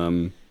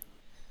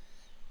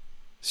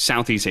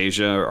Southeast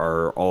Asia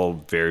are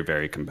all very,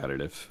 very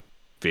competitive.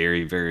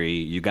 Very, very,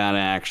 you gotta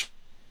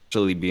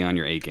actually be on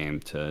your A game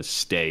to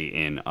stay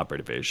in upper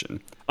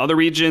division. Other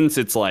regions,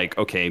 it's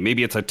okay,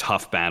 maybe it's a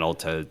tough battle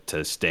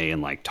to stay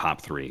in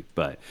top 3,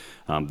 but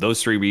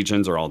those 3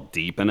 regions are all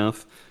deep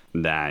enough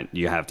that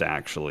you have to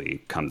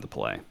actually come to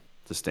play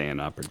to stay in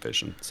upper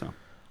division. So,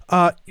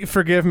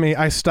 forgive me,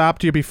 I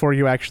stopped you before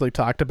you actually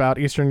talked about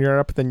Eastern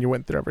Europe. Then you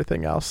went through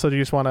everything else. So do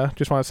you just want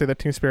to say that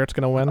Team Spirit's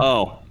going to win?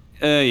 Oh,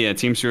 yeah,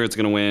 Team Spirit's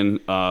going to win.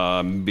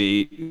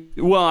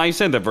 Well, I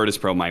said that Virtus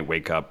Pro might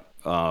wake up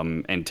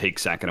and take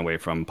second away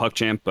from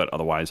PuckChamp, but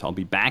otherwise I'll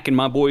be backing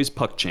my boys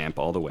PuckChamp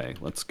all the way.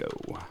 Let's go.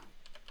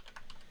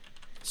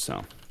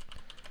 So,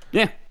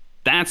 yeah,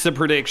 that's the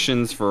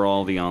predictions for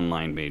all the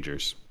online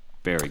majors.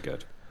 Very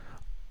good.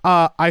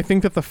 I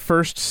think that the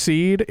first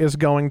seed is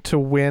going to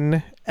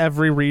win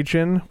every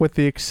region with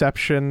the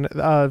exception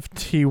of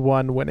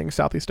T1 winning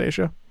Southeast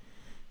Asia.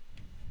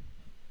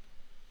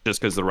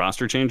 Just because the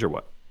roster change or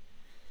what?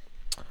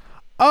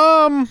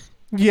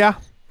 Yeah.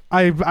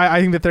 I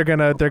think that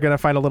they're gonna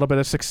find a little bit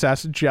of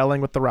success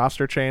gelling with the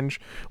roster change,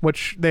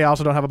 which they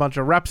also don't have a bunch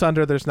of reps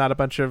under. There's not a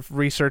bunch of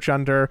research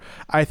under.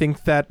 I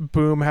think that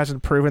Boom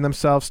hasn't proven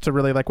themselves to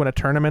really like win a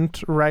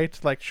tournament, right?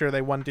 Like, sure,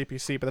 they won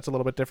DPC, but that's a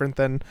little bit different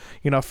than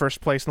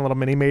first place in a little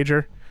mini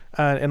major,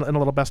 in a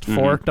little best of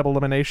four double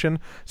elimination.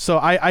 So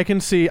I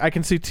can see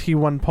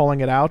T1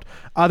 pulling it out.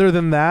 Other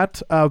than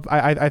that,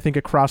 I think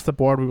across the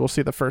board we will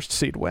see the first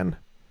seed win.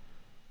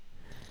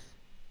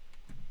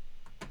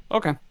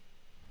 Okay.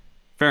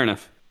 Fair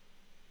enough.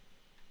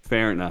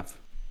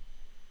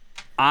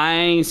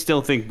 I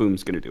still think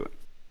Boom's going to do it.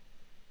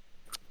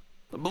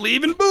 I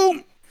believe in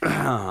Boom.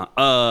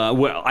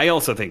 Well, I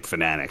also think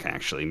Fnatic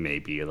actually may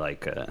be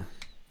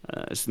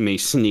may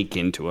sneak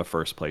into a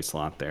first place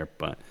slot there.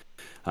 But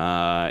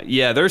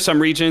there's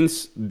some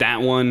regions.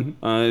 That one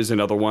is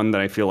another one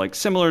that I feel like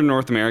similar to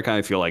North America.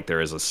 I feel like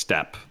there is a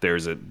step.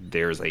 There's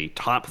a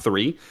top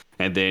three,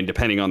 and then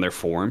depending on their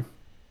form,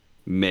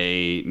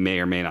 may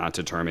or may not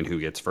determine who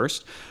gets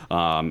first,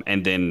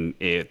 and then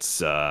it's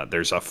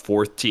there's a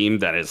fourth team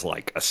that is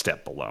like a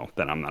step below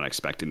that I'm not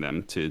expecting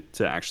them to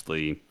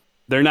actually.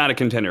 They're not a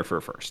contender for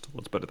a first.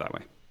 Let's put it that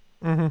way.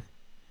 Mm-hmm.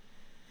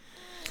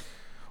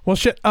 Well,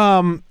 shit.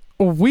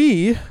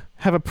 We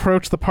have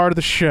approached the part of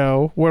the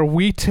show where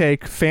we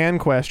take fan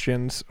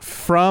questions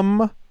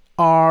from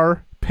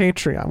our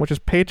Patreon, which is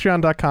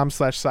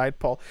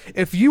patreon.com/sidepoll.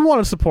 If you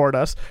want to support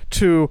us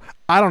to,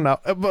 I don't know,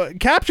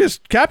 Cap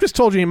just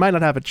told you he might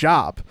not have a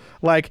job.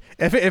 Like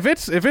if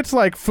it's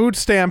like food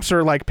stamps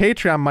or like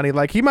Patreon money,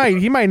 like he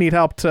might need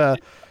help to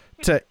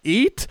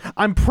eat.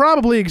 I'm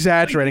probably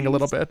exaggerating a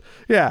little bit.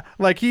 Yeah,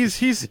 like he's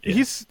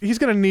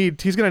gonna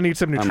need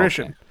some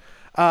nutrition.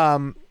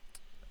 Okay.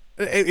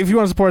 If you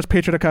want to support us,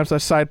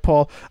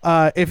 patreon.com/sidepoll.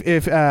 And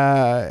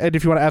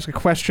if you want to ask a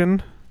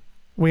question,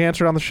 we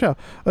answer it on the show.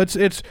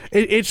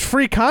 It's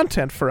free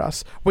content for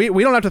us. We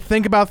don't have to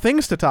think about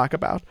things to talk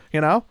about.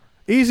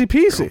 Easy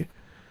peasy. Cool.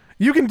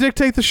 You can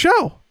dictate the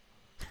show.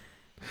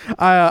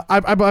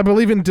 I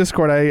believe in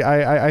Discord.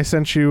 I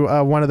sent you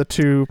one of the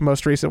two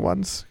most recent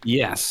ones.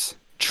 Yes,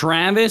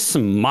 Travis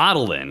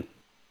Modelin.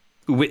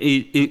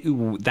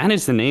 That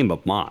is the name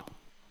of Mott.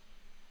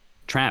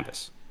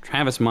 Travis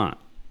Mott.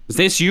 Is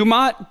this you,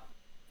 Mott?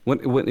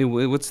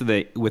 What's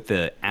with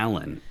the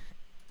Allen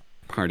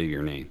part of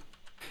your name?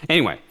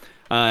 Anyway,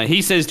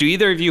 he says, do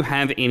either of you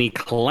have any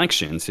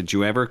collections? Did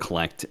you ever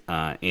collect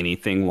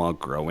anything while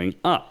growing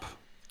up?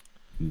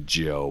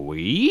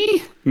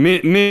 Joey?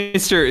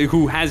 Mr.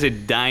 who has a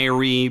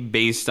diary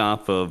based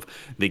off of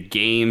the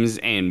games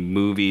and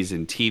movies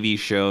and TV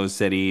shows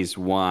that he's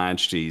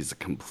watched. He's a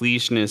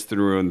completionist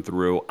through and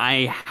through.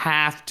 I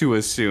have to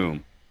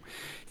assume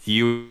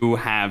you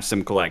have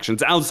some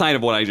collections outside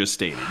of what I just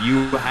stated.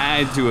 You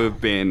had to have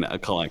been a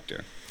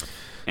collector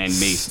and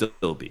may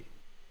still be.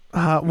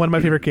 One of my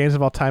favorite games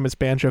of all time is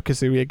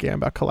Banjo-Kazooie, a game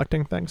about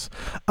collecting things.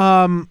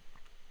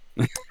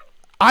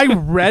 I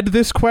read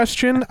this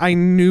question. I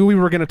knew we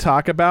were going to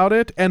talk about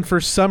it, and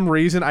for some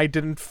reason, I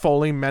didn't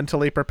fully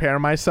mentally prepare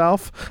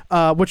myself,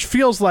 which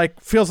feels like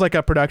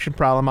a production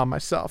problem on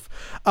myself.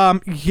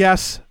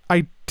 Yes,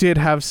 I did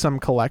have some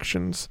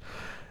collections.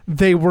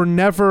 They were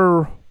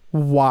never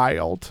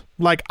wild.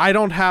 Like, I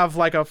don't have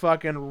like a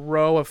fucking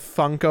row of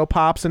Funko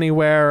Pops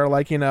anywhere.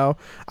 Like, I don't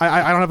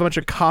have a bunch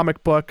of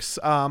comic books.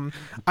 I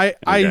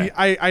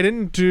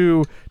didn't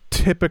do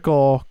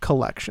typical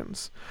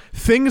collections.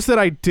 Things that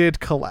I did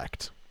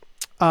collect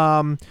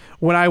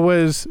when I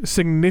was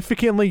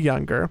significantly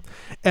younger,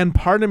 and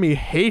part of me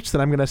hates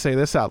that I'm going to say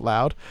this out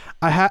loud.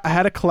 I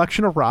had a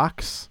collection of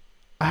rocks.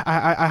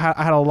 I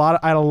had a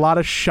lot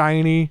of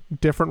shiny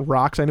different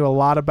rocks. I knew a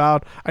lot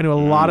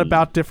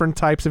about different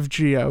types of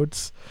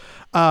geodes,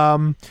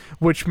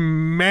 which,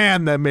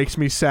 man, that makes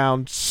me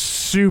sound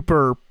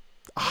super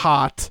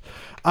hot.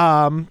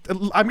 I'm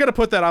gonna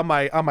put that on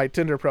my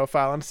Tinder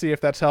profile and see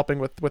if that's helping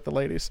with the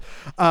ladies.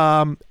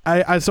 I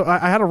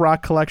had a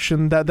rock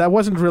collection that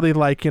wasn't really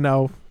like,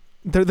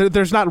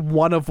 there's not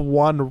one of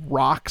one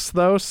rocks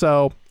though,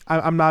 so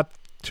I'm not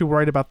too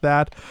worried about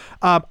that.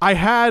 I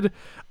had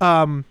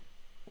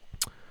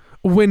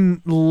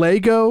when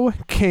Lego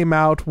came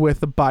out with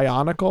the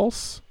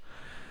Bionicles,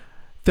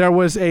 there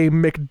was a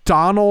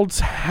McDonald's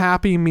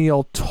Happy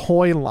Meal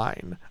toy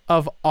line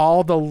of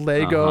all the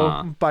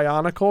Lego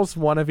Bionicles,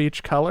 one of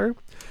each color.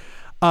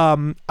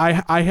 I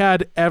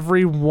had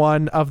every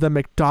one of the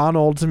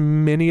McDonald's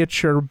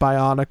miniature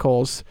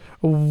Bionicles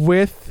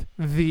with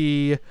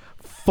the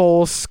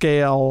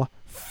full-scale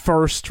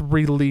first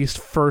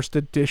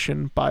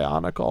edition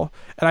Bionicle,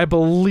 and I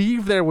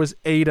believe there was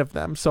 8 of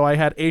them. So I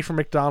had 8 from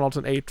McDonald's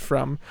and 8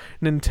 from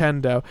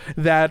Nintendo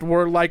that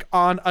were like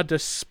on a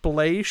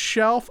display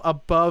shelf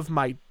above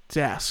my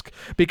desk,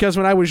 because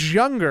when I was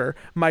younger,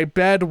 my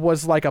bed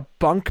was like a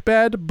bunk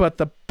bed, but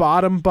the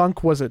bottom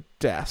bunk was a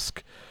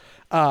desk.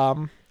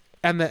 And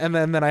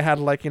then I had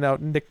like,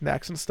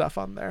 knickknacks and stuff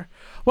on there.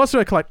 What else do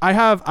I collect? I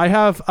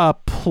have a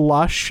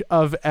plush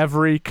of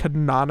every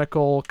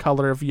canonical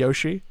color of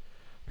Yoshi.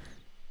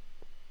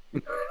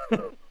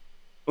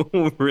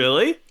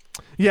 Really?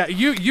 Yeah,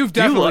 you've Do you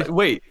definitely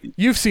wait?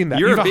 you've seen that.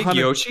 You're You've a big 100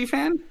 Yoshi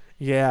fan?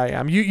 Yeah, I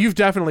am. You've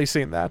definitely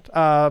seen that.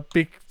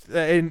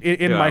 In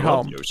Yeah, my I love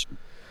home, Yoshi.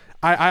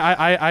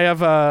 I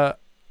have a.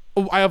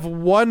 I have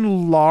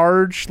one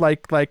large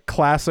like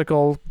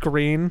classical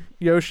green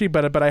Yoshi,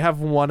 but I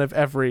have one of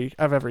every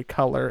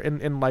color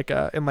in like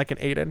an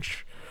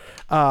 8-inch,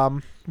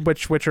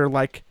 which are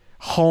like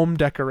home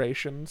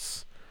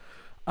decorations.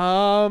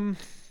 I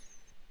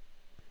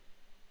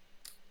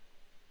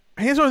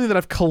think it's the only thing that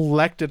I've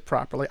collected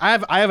properly. I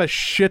have a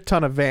shit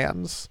ton of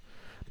Vans,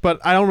 but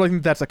I don't really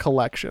think that's a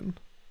collection.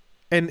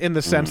 In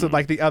the sense that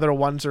like the other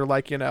ones are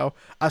like, a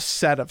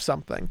set of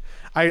something.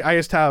 I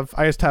just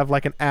have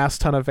like an ass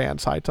ton of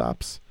Vans high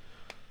tops.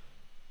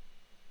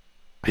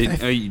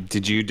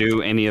 Did you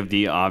do any of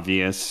the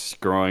obvious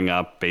growing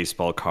up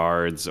baseball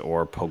cards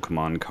or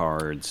Pokemon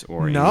cards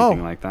or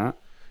anything like that?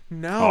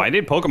 No. Oh, I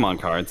did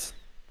Pokemon cards.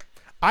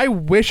 I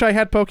wish I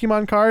had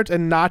Pokemon cards,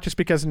 and not just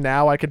because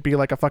now I could be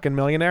like a fucking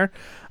millionaire.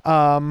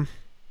 I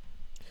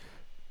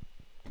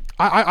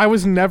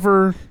was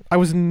never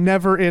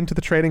into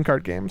the trading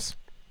card games.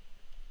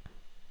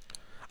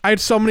 I had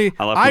so many.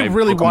 I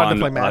really wanted to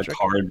play Magic.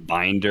 Card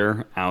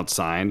binder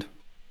outside,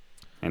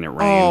 and it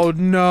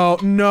rained. Oh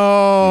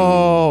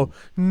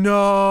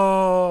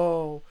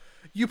no!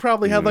 You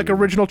probably had like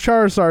original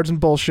Charizards and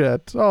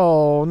bullshit.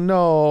 Oh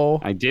no!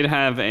 I did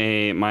have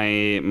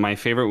my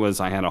favorite was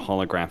I had a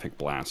holographic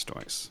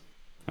Blastoise.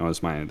 That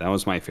was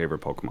my favorite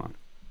Pokemon.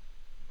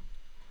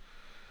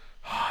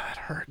 Oh, that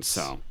hurts.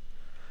 So.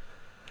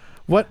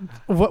 What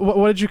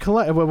did you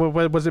collect?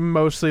 What, was it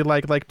mostly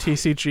like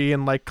TCG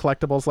and like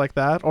collectibles like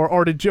that,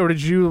 or did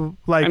you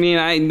like? I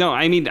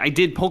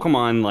did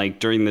Pokemon like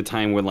during the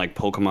time when like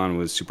Pokemon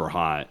was super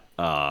hot.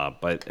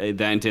 But that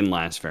didn't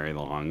last very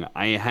long.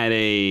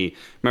 I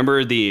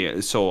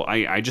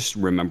just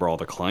remember all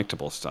the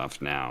collectible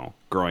stuff now.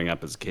 Growing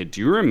up as a kid,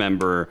 do you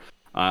remember?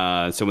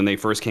 So when they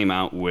first came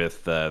out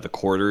with the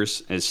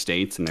quarters as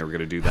states, and they were going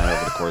to do that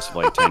over the course of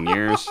like 10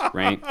 years,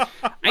 right?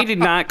 I did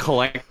not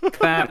collect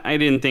that. I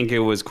didn't think it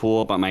was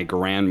cool, but my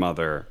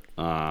grandmother,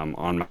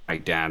 on my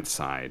dad's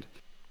side,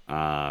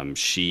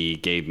 she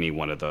gave me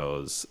one of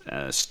those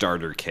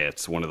starter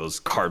kits, one of those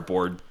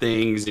cardboard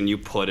things, and you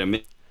put them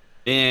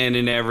in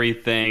and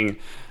everything.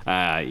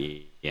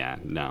 Yeah,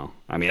 no.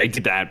 I mean, I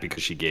did that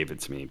because she gave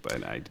it to me,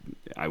 but I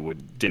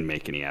didn't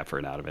make any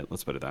effort out of it.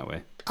 Let's put it that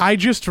way. I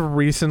just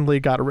recently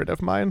got rid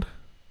of mine.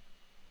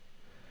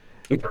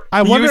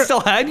 You still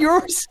had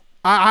yours?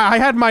 I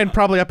had mine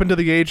probably up into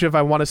the age of,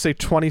 I want to say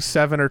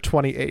 27 or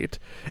 28.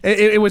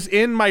 It was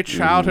in my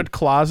childhood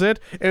closet.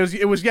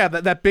 It was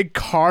that big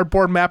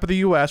cardboard map of the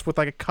U.S. with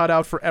like a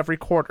cutout for every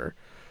quarter,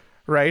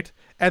 right?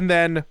 And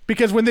then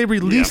because when they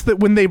released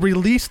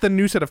the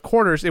new set of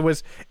quarters, it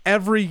was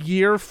every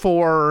year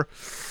for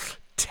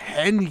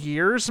 10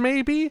 years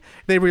maybe.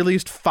 They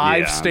released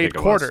 5 state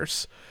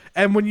quarters.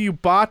 And when you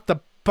bought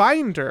the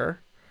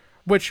binder,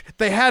 which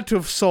they had to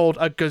have sold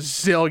a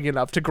gazillion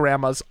of to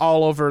grandmas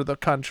all over the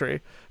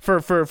country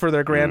for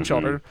their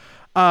grandchildren.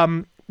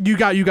 You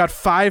got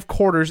 5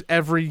 quarters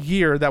every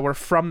year that were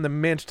from the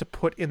mint to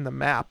put in the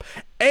map.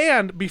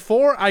 And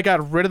before I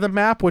got rid of the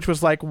map, which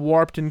was like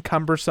warped and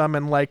cumbersome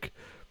and like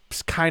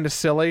kind of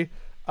silly,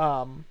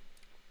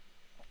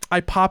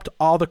 I popped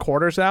all the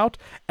quarters out,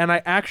 and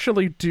I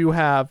actually do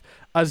have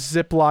a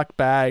Ziploc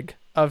bag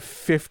of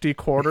 50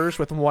 quarters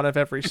with one of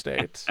every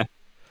state.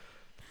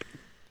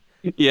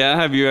 Yeah,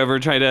 have you ever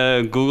tried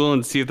to Google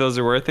and see if those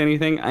are worth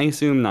anything? I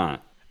assume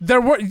not. They're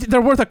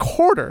worth a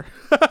quarter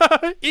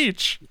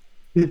each.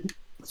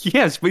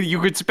 Yes, but you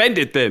could spend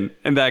it then,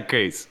 in that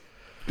case.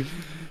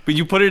 But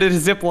you put it in a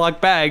Ziploc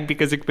bag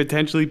because it could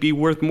potentially be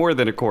worth more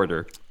than a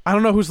quarter. I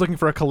don't know who's looking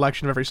for a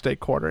collection of every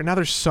state quarter. And now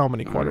there's so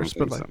many quarters,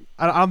 but like,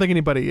 I don't think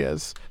anybody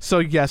is. So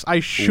yes,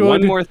 I should.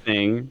 One more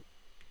thing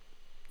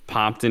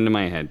popped into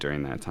my head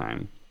during that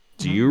time.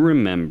 Do you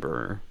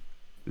remember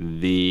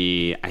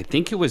I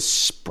think it was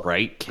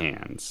Sprite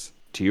cans.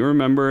 Do you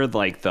remember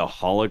like the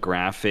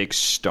holographic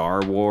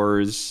Star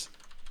Wars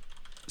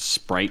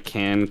Sprite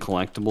can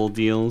collectible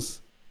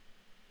deals?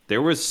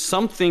 There was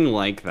something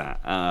like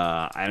that.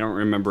 I don't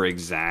remember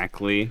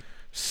exactly.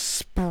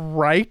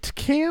 Sprite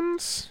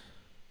cans?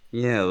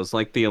 Yeah, it was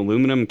like the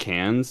aluminum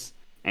cans,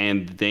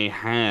 and they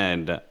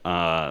had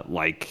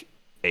like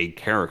a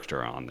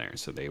character on there,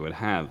 so they would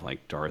have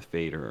like Darth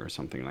Vader or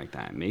something like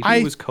that. Maybe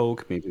it was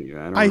Coke. Maybe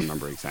I don't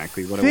remember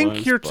exactly what it was. I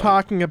think you're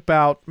talking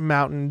about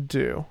Mountain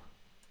Dew,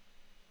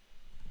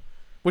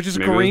 which is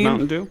green.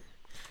 Mountain Dew.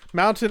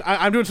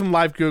 I'm doing some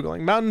live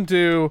googling. Mountain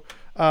Dew,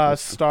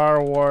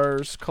 Star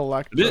Wars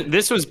collectible.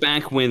 This was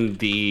back when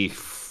the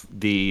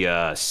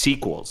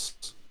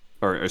sequels,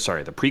 or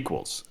sorry, the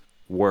prequels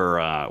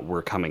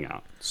were coming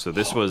out. So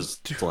this was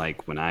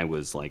like when I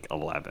was like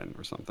 11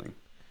 or something.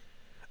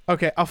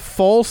 Okay, a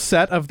full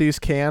set of these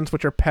cans,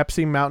 which are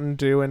Pepsi, Mountain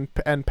Dew, and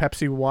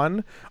Pepsi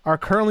One, are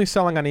currently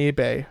selling on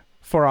eBay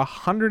for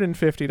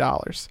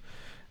 $150.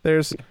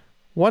 There's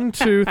 1,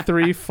 2,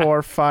 3,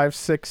 4, 5,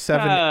 6,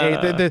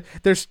 7, 8.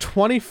 There's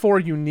 24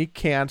 unique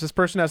cans. This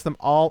person has them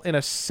all in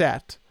a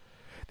set.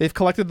 They've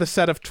collected the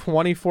set of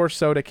 24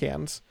 soda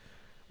cans,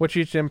 which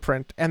each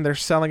imprint, and they're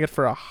selling it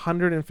for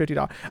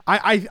 $150.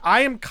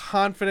 I am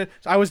confident.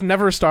 I was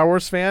never a Star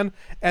Wars fan,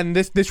 and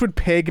this would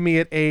peg me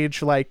at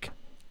age like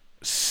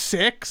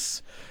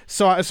 6.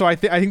 So I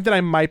think that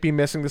I might be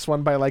missing this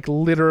one by like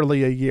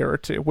literally a year or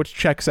two, which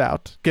checks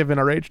out given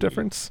our age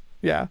difference.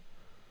 Yeah.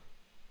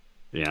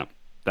 Yeah.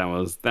 That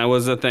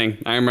was a thing.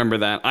 I remember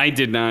that. I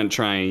did not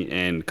try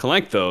and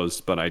collect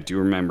those, but I do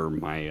remember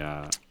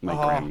my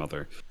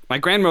grandmother. My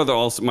grandmother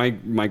also.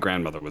 My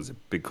grandmother was a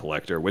big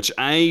collector, which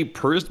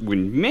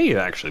may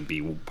actually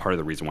be part of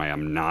the reason why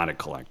I'm not a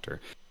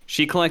collector.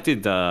 She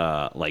collected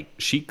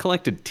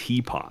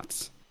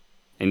teapots,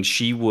 and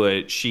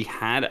she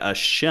had a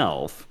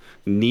shelf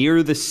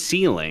near the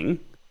ceiling,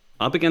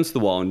 up against the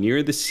wall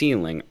near the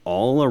ceiling,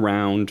 all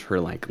around her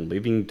like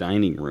living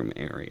dining room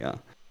area.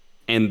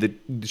 And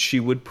she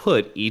would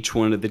put each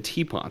one of the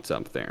teapots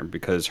up there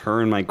because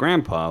her and my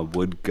grandpa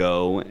would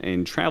go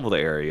and travel to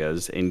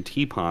areas, and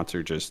teapots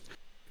are just,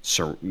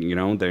 so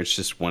there's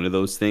just one of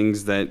those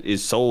things that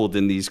is sold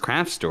in these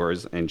craft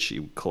stores, and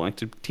she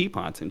collected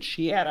teapots, and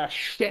she had a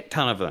shit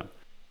ton of them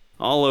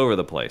all over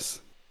the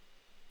place.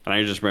 And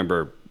I just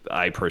remember,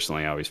 I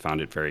personally always found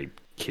it very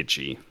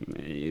kitschy.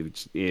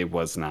 It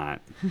was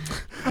not.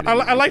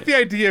 I like the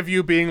idea of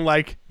you being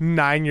like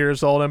 9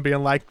 years old and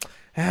being like,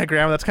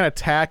 Grandma, that's kind of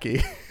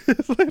tacky.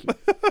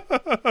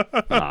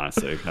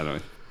 Honestly,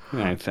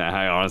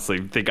 I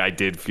honestly think I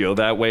did feel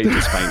that way,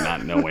 despite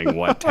not knowing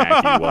what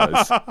tacky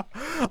was.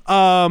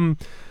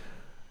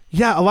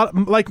 Yeah, a lot.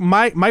 Like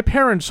my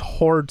parents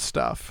hoard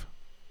stuff.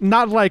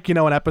 Not like, an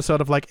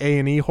episode of like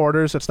A&E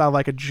Hoarders. It's not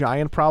like a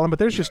giant problem, but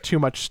there's just too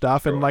much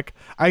stuff. Sure. And like,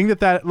 I think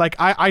that like,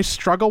 I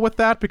struggle with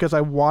that because I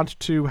want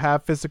to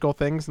have physical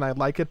things and I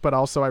like it, but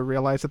also I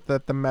realize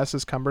that the mess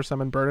is cumbersome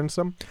and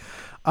burdensome.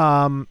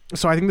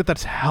 So I think that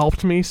that's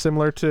helped me,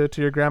 similar to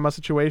your grandma's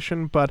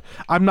situation, but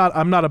I'm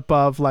not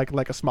above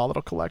like a small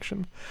little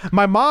collection.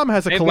 My mom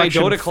has a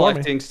collection. My Dota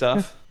collecting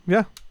stuff.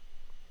 Yeah.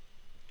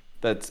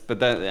 Like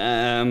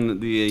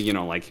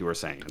you were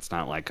saying, it's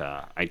not like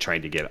I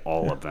tried to get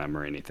all of them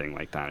or anything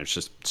like that. It's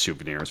just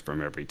souvenirs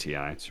from every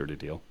TI sort of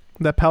deal.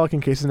 That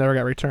Pelican cases never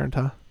got returned,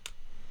 huh?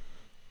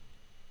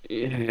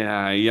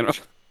 Yeah,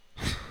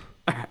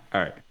 All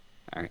right.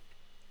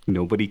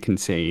 Nobody can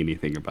say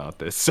anything about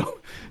this.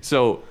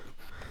 So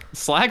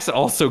Slacks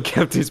also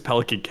kept his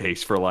Pelican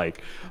case for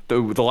like the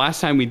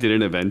last time we did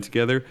an event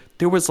together.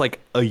 There was like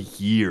a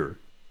year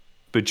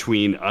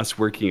between us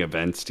working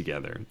events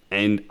together,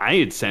 and I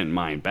had sent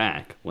mine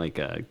back like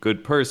a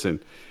good person,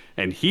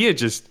 and he had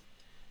just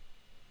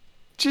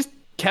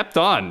kept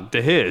on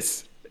to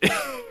his.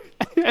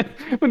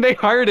 When they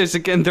hired us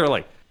again, they're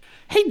like,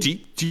 "Hey,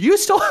 do you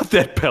still have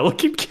that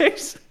Pelican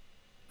case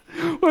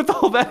with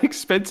all that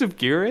expensive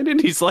gear in it?"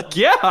 And he's like,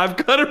 "Yeah, I've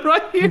got it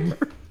right here."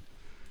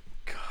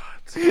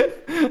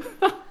 God.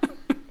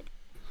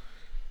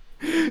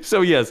 So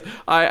yes,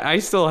 I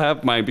still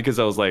have mine because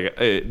I was like,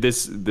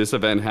 this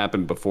event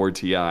happened before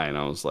TI, and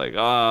I was like,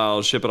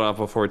 I'll ship it off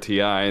before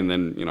TI, and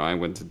then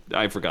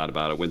I forgot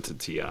about it, went to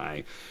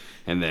TI,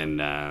 and then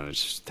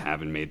just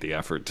haven't made the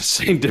effort to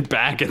send it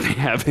back, and they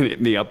haven't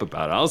hit me up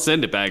about it. I'll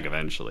send it back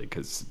eventually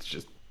because it's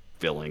just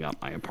filling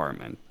up my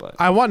apartment. But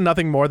I want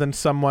nothing more than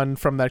someone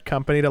from that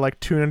company to like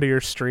tune into your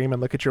stream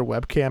and look at your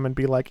webcam and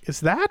be like, is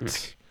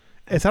that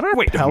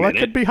our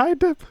Pelican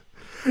behind it?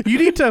 You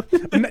need to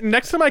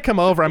next time I come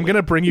over, I'm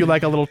gonna bring you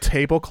like a little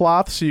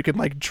tablecloth so you can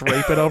like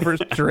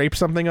drape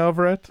something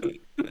over it.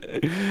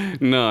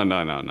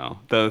 No.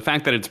 The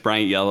fact that it's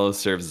bright yellow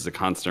serves as a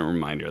constant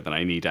reminder that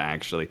I need to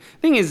actually. The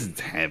thing is, it's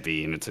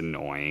heavy and it's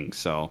annoying,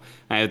 so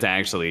I have to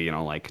actually,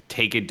 like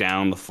take it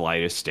down the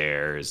flight of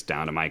stairs,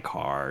 down to my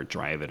car,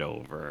 drive it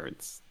over.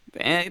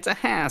 It's a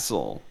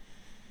hassle.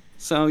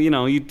 So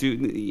you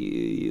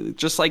do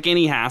just like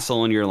any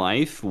hassle in your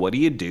life. What do?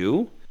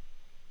 You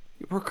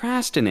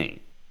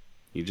procrastinate.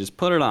 You just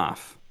put it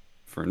off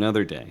for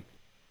another day.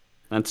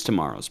 That's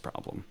tomorrow's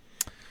problem.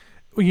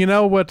 You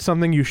know what's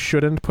something you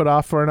shouldn't put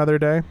off for another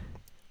day?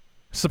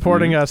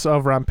 Supporting us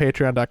over on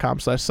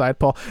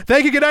patreon.com/sidepoll.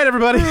 Thank you. Good night,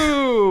 everybody.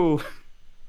 Ooh.